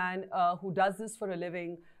young man who does this for a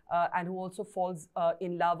living and who also falls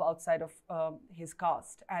in love outside of his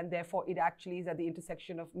caste. And therefore, it actually is at the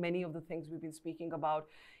intersection of many of the things we've been speaking about.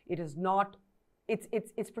 It is not,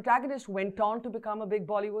 its protagonist went on to become a big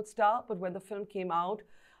Bollywood star, but when the film came out,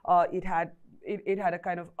 it had a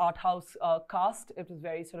kind of art house cast. It was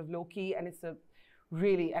very sort of low key, and it's a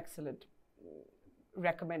really excellent,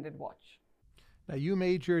 recommended watch. Now, you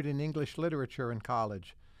majored in English literature in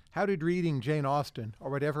college. How did reading Jane Austen, or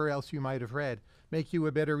whatever else you might have read, make you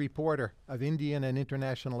a better reporter of Indian and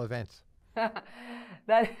international events?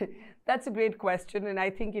 That's a great question, and I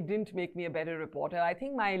think it didn't make me a better reporter. I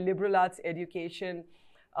think my liberal arts education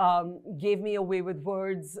gave me a way with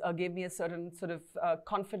words, gave me a certain sort of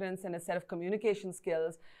confidence and a set of communication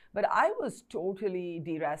skills. But I was totally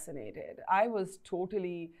deracinated. I was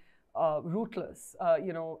totally rootless.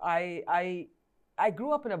 I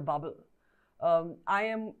grew up in a bubble. I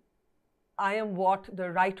am what the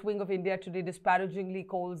right wing of India today disparagingly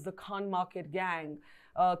calls the Khan Market gang.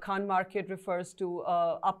 Khan Market refers to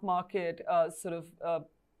upmarket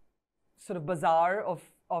sort of bazaar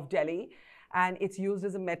of Delhi. And it's used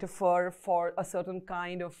as a metaphor for a certain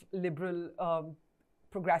kind of liberal,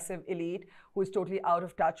 progressive elite who is totally out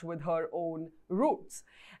of touch with her own roots.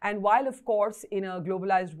 And while, of course, in a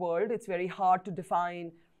globalized world, it's very hard to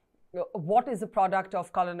define what is a product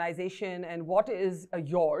of colonization and what is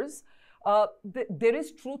yours, there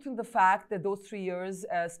is truth in the fact that those 3 years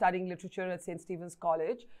studying literature at St. Stephen's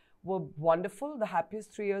College were wonderful, the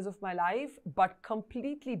happiest 3 years of my life, but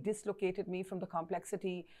completely dislocated me from the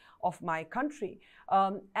complexity of my country.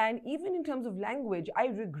 And even in terms of language, I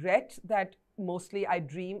regret that mostly I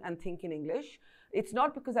dream and think in English. It's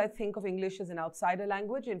not because I think of English as an outsider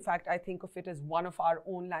language. In fact, I think of it as one of our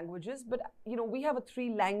own languages. But we have a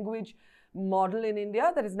 3-language model in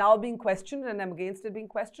India that is now being questioned, and I'm against it being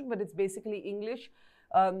questioned, but it's basically English,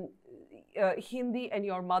 Hindi, and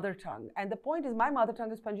your mother tongue. And the point is, my mother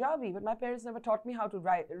tongue is Punjabi, but my parents never taught me how to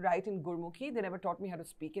write in Gurmukhi. They never taught me how to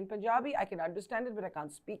speak in Punjabi. I can understand it, but I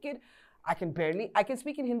can't speak it. I can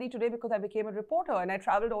speak in Hindi today because I became a reporter, and I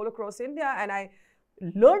traveled all across India, and I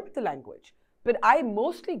learned the language. But I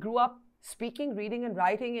mostly grew up speaking, reading, and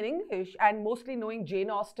writing in English, and mostly knowing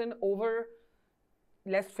Jane Austen over,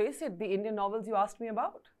 let's face it, the Indian novels you asked me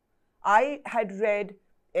about. I had read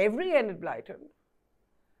every Enid Blyton,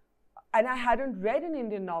 and I hadn't read an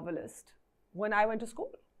Indian novelist when I went to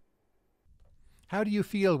school. How do you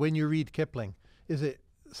feel when you read Kipling? Is it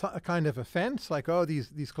a kind of offense, like, oh,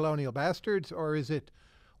 these colonial bastards? Or is it,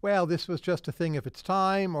 well, this was just a thing of its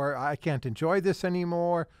time, or I can't enjoy this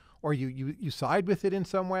anymore? Or you side with it in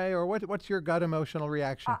some way? Or what's your gut emotional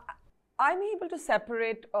reaction? I'm able to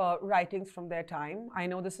separate writings from their time. I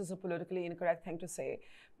know this is a politically incorrect thing to say,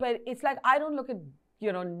 but it's like I don't look at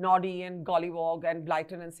Noddy and Gollywog and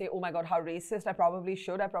Blyton and say, oh my God, how racist. I probably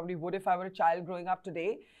should. I probably would if I were a child growing up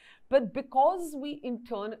today. But because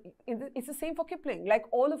it's the same for Kipling. Like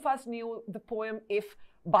all of us knew the poem If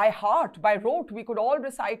by heart, by rote. We could all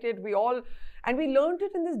recite it. And we learned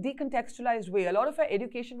it in this decontextualized way. A lot of our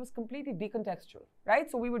education was completely decontextual, right?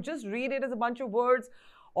 So we would just read it as a bunch of words.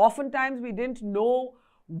 Oftentimes we didn't know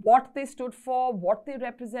what they stood for, what they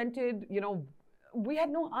represented, we had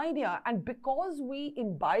no idea. And because we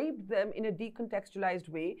imbibed them in a decontextualized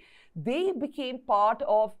way, they became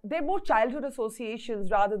they're more childhood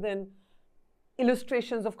associations rather than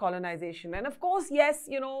illustrations of colonization. And of course, yes,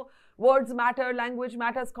 words matter, language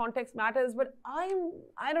matters, context matters, but I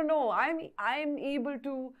don't know, I'm able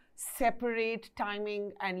to separate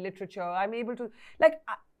timing and literature. I'm able to,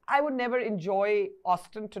 I would never enjoy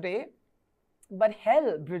Austen today. But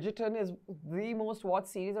hell, Bridgerton is the most watched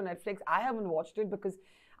series on Netflix. I haven't watched it because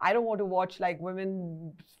I don't want to watch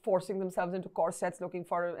women forcing themselves into corsets looking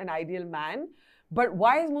for an ideal man. But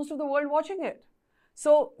why is most of the world watching it?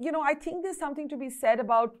 So, I think there's something to be said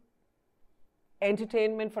about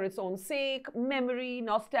entertainment for its own sake, memory,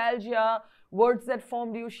 nostalgia, words that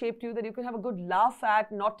formed you, shaped you, that you can have a good laugh at,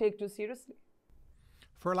 not take too seriously.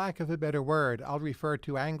 For lack of a better word, I'll refer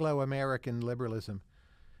to Anglo-American liberalism.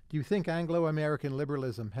 Do you think Anglo-American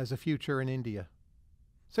liberalism has a future in India?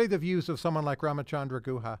 Say the views of someone like Ramachandra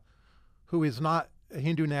Guha, who is not a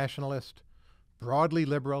Hindu nationalist, broadly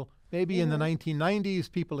liberal. Maybe in the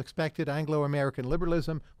 1990s, people expected Anglo-American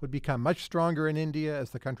liberalism would become much stronger in India as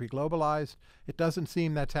the country globalized. It doesn't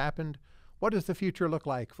seem that's happened. What does the future look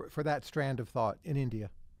like for that strand of thought in India?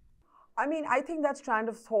 I mean, I think that strand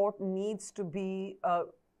of thought needs to be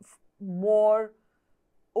more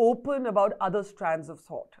open about other strands of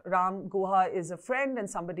thought. Ram Guha is a friend and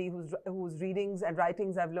somebody whose readings and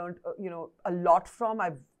writings I've learned, a lot from.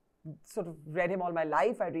 I've sort of read him all my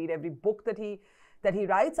life. I read every book that he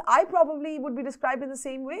writes. I probably would be described in the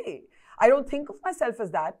same way. I don't think of myself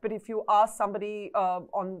as that, but if you ask somebody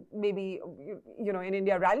on maybe, in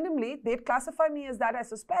India randomly, they'd classify me as that, I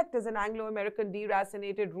suspect, as an Anglo-American,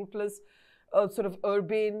 deracinated, rootless, sort of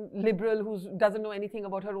urban liberal who doesn't know anything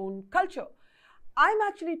about her own culture. I'm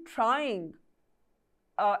actually trying,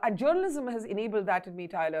 and journalism has enabled that in me,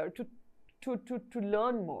 Tyler, to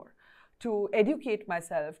learn more, to educate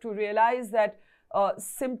myself, to realize that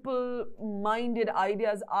simple-minded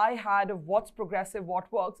ideas I had of what's progressive,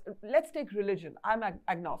 what works. Let's take religion. I'm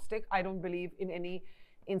agnostic. I don't believe in any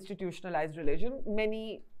institutionalized religion.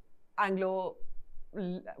 Many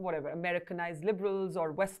Americanized liberals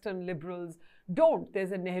or Western liberals don't.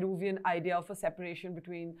 There's a Nehruvian idea of a separation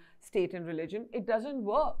between state and religion. It doesn't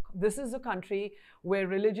work. This is a country where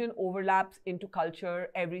religion overlaps into culture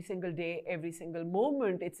every single day, every single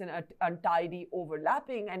moment. It's an untidy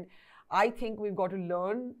overlapping. And I think we've got to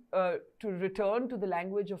learn to return to the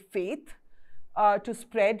language of faith, to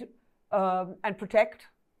spread and protect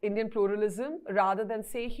Indian pluralism, rather than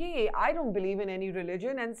say, hey, I don't believe in any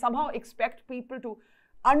religion, and somehow expect people to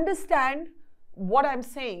understand what I'm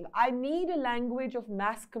saying. I need a language of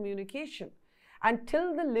mass communication.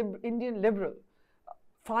 Until the Indian liberal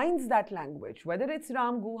finds that language, whether it's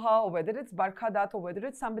Ram Guha or whether it's Barkha Dutt or whether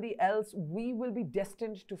it's somebody else, we will be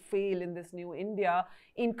destined to fail in this new India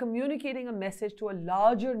in communicating a message to a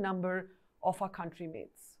larger number of our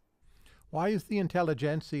countrymates. Why is the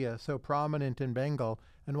intelligentsia so prominent in Bengal,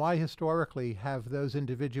 and why historically have those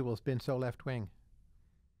individuals been so left-wing?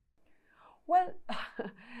 Well,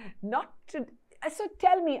 so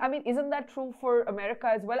tell me, I mean, isn't that true for America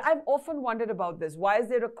as well? I've often wondered about this. Why is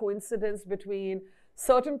there a coincidence between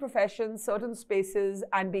certain professions, certain spaces,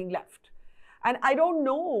 and being left? And I don't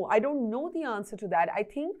know. I don't know the answer to that. I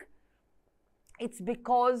think it's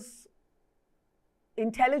because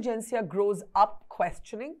intelligentsia grows up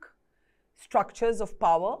questioning structures of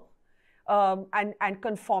power and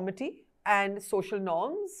conformity and social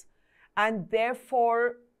norms, and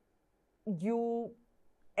therefore you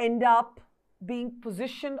end up being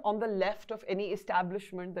positioned on the left of any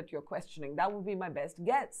establishment that you're questioning. That would be my best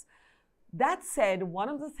guess. That said, one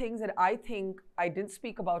of the things that I think I didn't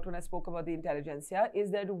speak about when I spoke about the intelligentsia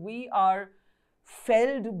is that we are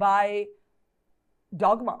felled by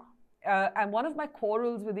dogma. And one of my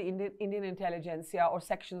quarrels with the Indian intelligentsia, or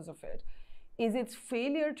sections of it, is its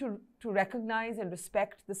failure to recognize and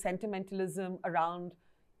respect the sentimentalism around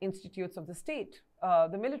institutes of the state,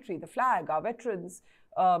 the military, the flag, our veterans,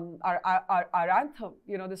 our anthem,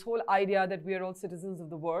 this whole idea that we are all citizens of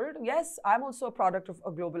the world. Yes, I'm also a product of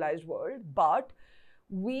a globalized world, but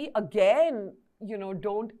we again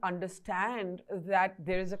don't understand that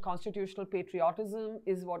there is a constitutional patriotism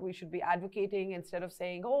is what we should be advocating, instead of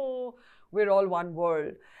saying, oh, we're all one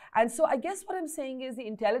world. And so I guess what I'm saying is the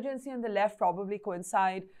intelligentsia and the left probably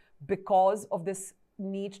coincide because of this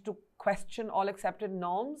need to question all accepted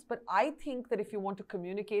norms. But I think that if you want to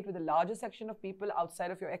communicate with a larger section of people outside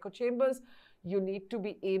of your echo chambers, you need to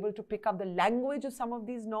be able to pick up the language of some of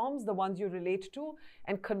these norms, the ones you relate to,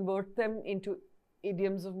 and convert them into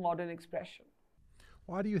idioms of modern expression.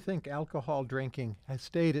 Why do you think alcohol drinking has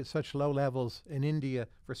stayed at such low levels in India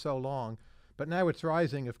for so long? But now it's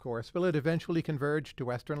rising, of course. Will it eventually converge to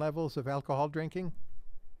Western levels of alcohol drinking?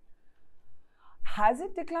 Has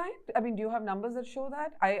it declined? I mean, do you have numbers that show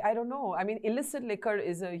that? I don't know. I mean, illicit liquor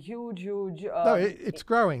is a huge. No, it's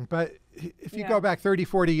growing. But if you go back 30,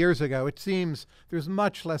 40 years ago, it seems there's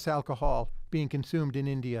much less alcohol being consumed in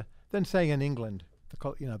India than, say, in England,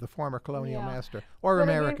 the former colonial master, or but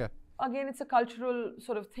America. Again, it's a cultural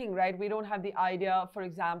sort of thing, right? We don't have the idea, for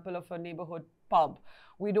example, of a neighborhood pub.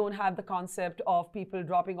 We don't have the concept of people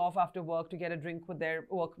dropping off after work to get a drink with their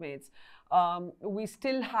workmates. We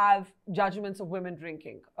still have judgments of women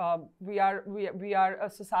drinking. We are a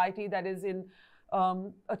society that is in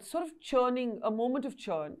a sort of churning, a moment of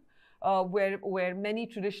churn, where many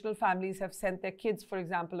traditional families have sent their kids, for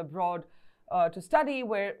example, abroad to study,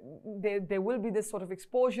 where there will be this sort of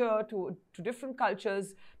exposure to different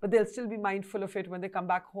cultures, but they'll still be mindful of it when they come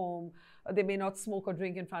back home. They may not smoke or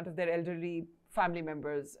drink in front of their elderly family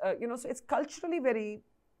members. So it's culturally very,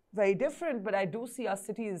 very different, but I do see our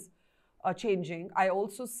cities changing. I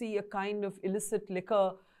also see a kind of illicit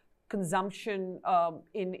liquor consumption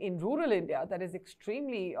in rural India that is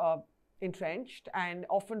extremely entrenched and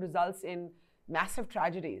often results in massive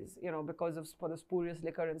tragedies, because of the spurious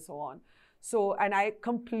liquor and so on. So, and I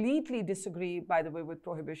completely disagree, by the way, with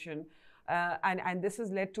prohibition. And this has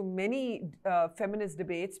led to many feminist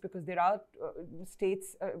debates, because there are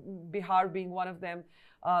states, Bihar being one of them,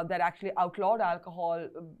 that actually outlawed alcohol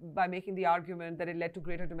by making the argument that it led to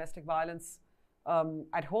greater domestic violence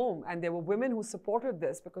at home. And there were women who supported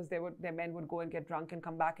this because their men would go and get drunk and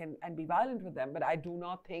come back and be violent with them. But I do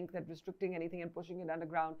not think that restricting anything and pushing it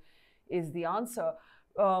underground is the answer.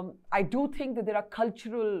 I do think that there are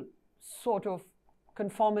cultural sort of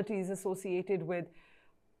conformities associated with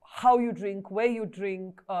how you drink, where you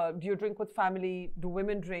drink, do you drink with family, do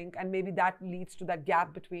women drink, and maybe that leads to that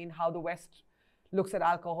gap between how the West looks at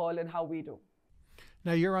alcohol and how we do.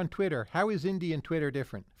 Now, you're on Twitter. How is Indian Twitter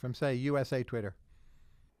different from, say, USA Twitter?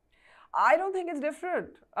 I don't think it's different.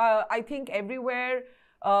 I think everywhere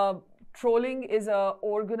trolling is a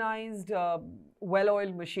organized,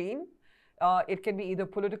 well-oiled machine. It can be either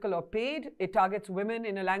political or paid. It targets women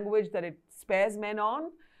in a language that it spares men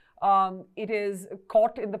on. It is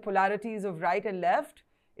caught in the polarities of right and left.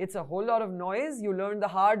 It's a whole lot of noise. You learn the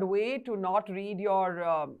hard way to not read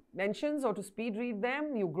your mentions or to speed read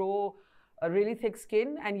them. You grow a really thick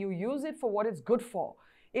skin and you use it for what it's good for.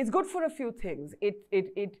 It's good for a few things.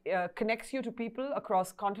 It connects you to people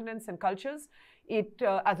across continents and cultures.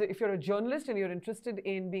 If you're a journalist and you're interested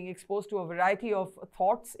in being exposed to a variety of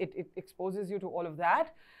thoughts, it exposes you to all of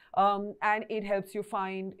that. And it helps you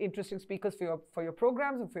find interesting speakers for your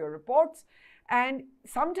programs and for your reports. And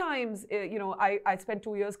sometimes, I spent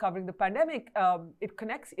 2 years covering the pandemic.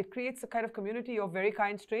 It creates a kind of community of very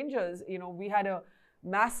kind strangers. We had a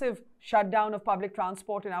massive shutdown of public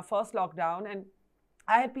transport in our first lockdown. And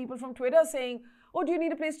I had people from Twitter saying, oh, do you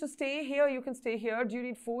need a place to stay here? You can stay here. Do you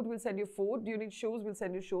need food? We'll send you food. Do you need shoes? We'll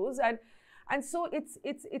send you shoes. And so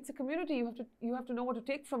it's a community. You have to know what to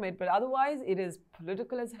take from it. But otherwise, it is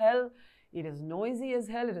political as hell. It is noisy as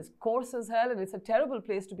hell. It is coarse as hell. And it's a terrible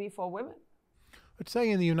place to be for women. Let's say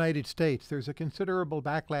in the United States, there's a considerable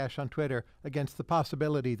backlash on Twitter against the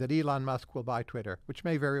possibility that Elon Musk will buy Twitter, which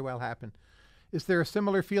may very well happen. Is there a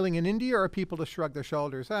similar feeling in India, or are people to shrug their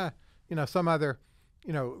shoulders? Some other,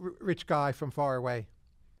 rich guy from far away?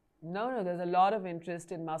 No, there's a lot of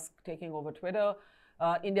interest in Musk taking over Twitter.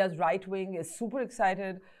 India's right wing is super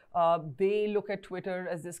excited. They look at Twitter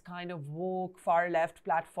as this kind of woke, far left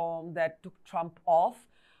platform that took Trump off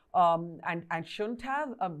and shouldn't have.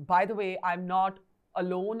 By the way, I'm not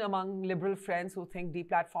alone among liberal friends who think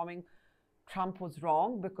deplatforming Trump was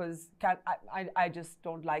wrong, because I just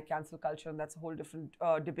don't like cancel culture, and that's a whole different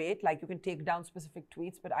debate. Like, you can take down specific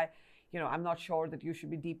tweets, but I'm not sure that you should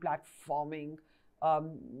be deplatforming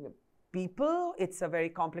people. It's a very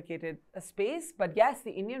complicated space. But yes,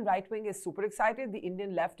 the Indian right wing is super excited. The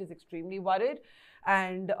Indian left is extremely worried.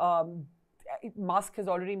 And Musk has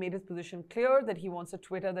already made his position clear that he wants a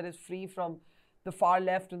Twitter that is free from the far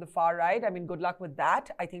left and the far right. I mean, good luck with that.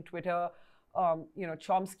 I think Twitter,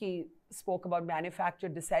 Chomsky spoke about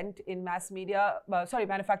manufactured dissent in mass media.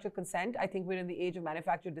 Manufactured consent. I think we're in the age of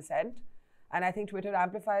manufactured dissent. And I think Twitter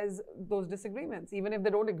amplifies those disagreements, even if they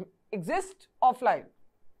don't exist offline.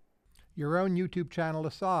 Your own YouTube channel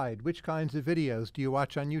aside, which kinds of videos do you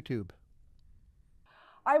watch on YouTube?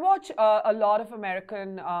 I watch a lot of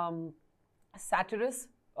American satirists,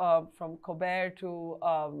 from Colbert to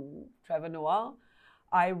Trevor Noah.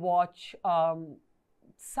 I watch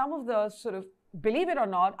some of the sort of, believe it or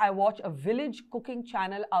not, I watch a village cooking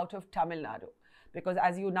channel out of Tamil Nadu. Because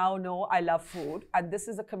as you now know, I love food. And this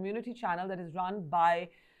is a community channel that is run by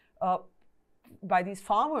these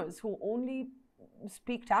farmers who only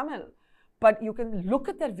speak Tamil. But you can look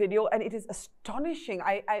at that video and it is astonishing.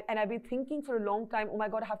 And I've been thinking for a long time, oh my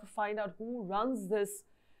God, I have to find out who runs this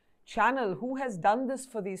channel, who has done this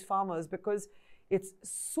for these farmers, because it's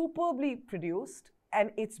superbly produced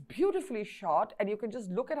and it's beautifully shot, and you can just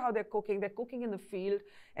look at how they're cooking. They're cooking in the field,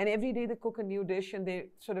 and every day they cook a new dish and they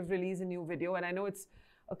sort of release a new video. And I know it's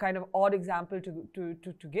a kind of odd example to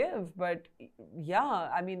give, but yeah,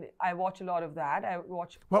 I mean, I watch a lot of that. I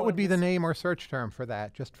watch. What would be the name or search term for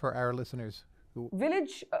that, just for our listeners?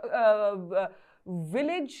 Village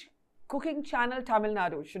cooking channel Tamil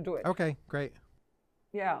Nadu should do it. Okay, great.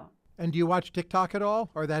 Yeah. And do you watch TikTok at all,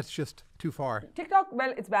 or that's just too far? TikTok,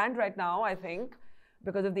 well, it's banned right now, I think,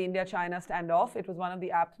 because of the India-China standoff. It was one of the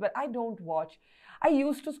apps, but I don't watch. I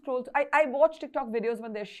used to scroll. I watch TikTok videos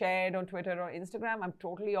when they're shared on Twitter or Instagram. I'm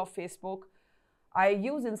totally off Facebook. I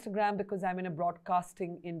use Instagram because I'm in a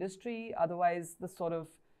broadcasting industry. Otherwise, the sort of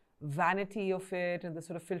vanity of it and the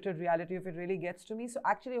sort of filtered reality of it really gets to me. So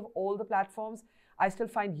actually, of all the platforms, I still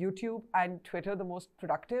find YouTube and Twitter the most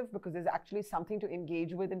productive, because there's actually something to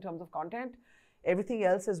engage with in terms of content. Everything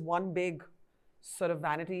else is one big sort of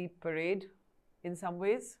vanity parade in some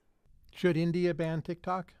ways. Should India ban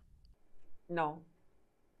TikTok? No.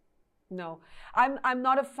 No. I'm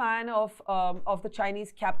not a fan of the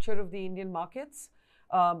Chinese capture of the Indian markets.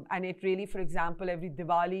 And it really, for example, every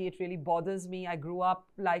Diwali, it really bothers me. I grew up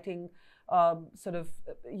lighting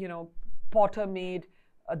potter-made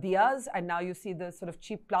diyas, and now you see the sort of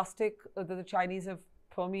cheap plastic that the Chinese have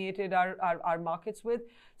permeated our markets with.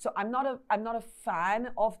 So I'm not a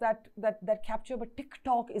fan of that capture, but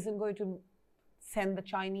TikTok isn't going to send the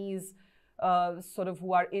Chinese who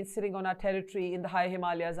are sitting on our territory in the high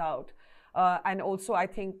Himalayas out. And also, I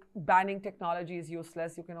think banning technology is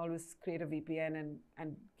useless. You can always create a VPN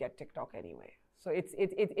and get TikTok anyway. So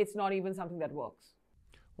it's not even something that works.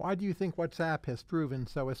 Why do you think WhatsApp has proven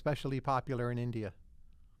so especially popular in India?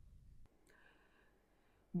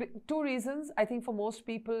 Two reasons. I think for most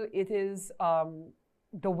people, it is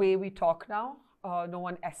the way we talk now. No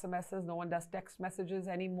one SMSs, no one does text messages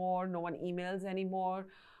anymore, no one emails anymore.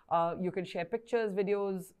 You can share pictures,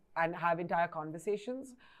 videos, and have entire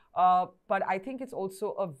conversations. But I think it's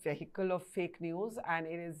also a vehicle of fake news, and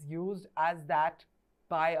it is used as that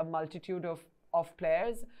by a multitude of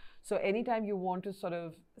players. So anytime you want to sort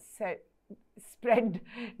of spread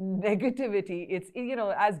negativity, it's,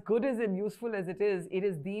 as good as and useful as it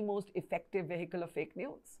is the most effective vehicle of fake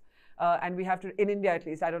news. And we have to, in India at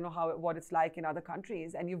least, I don't know what it's like in other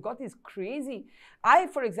countries. And you've got these crazy, I,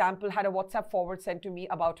 for example, had a WhatsApp forward sent to me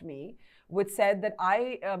about me, which said that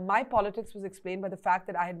my politics was explained by the fact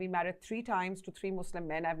that I had been married 3 times to 3 Muslim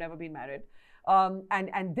men. I've never been married.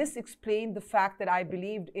 And this explained the fact that I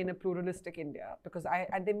believed in a pluralistic India, because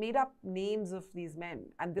and they made up names of these men.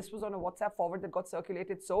 And this was on a WhatsApp forward that got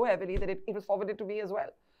circulated so heavily that it was forwarded to me as well.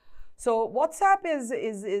 So WhatsApp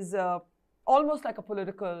is almost like a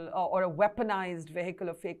political or a weaponized vehicle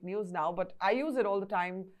of fake news now, but I use it all the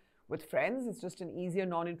time with friends. It's just an easier,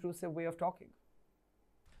 non-intrusive way of talking.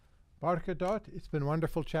 Barkha Dutt, it's been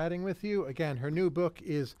wonderful chatting with you. Again, her new book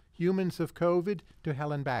is Humans of COVID to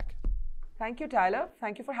Hell and Back. Thank you, Tyler.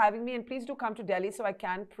 Thank you for having me. And please do come to Delhi so I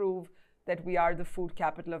can prove that we are the food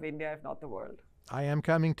capital of India, if not the world. I am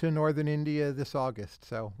coming to northern India this August,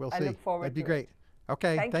 so we'll see. I look forward That'd be to great.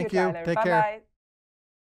 Okay, thank you, you. Tyler. Take Bye-bye. care.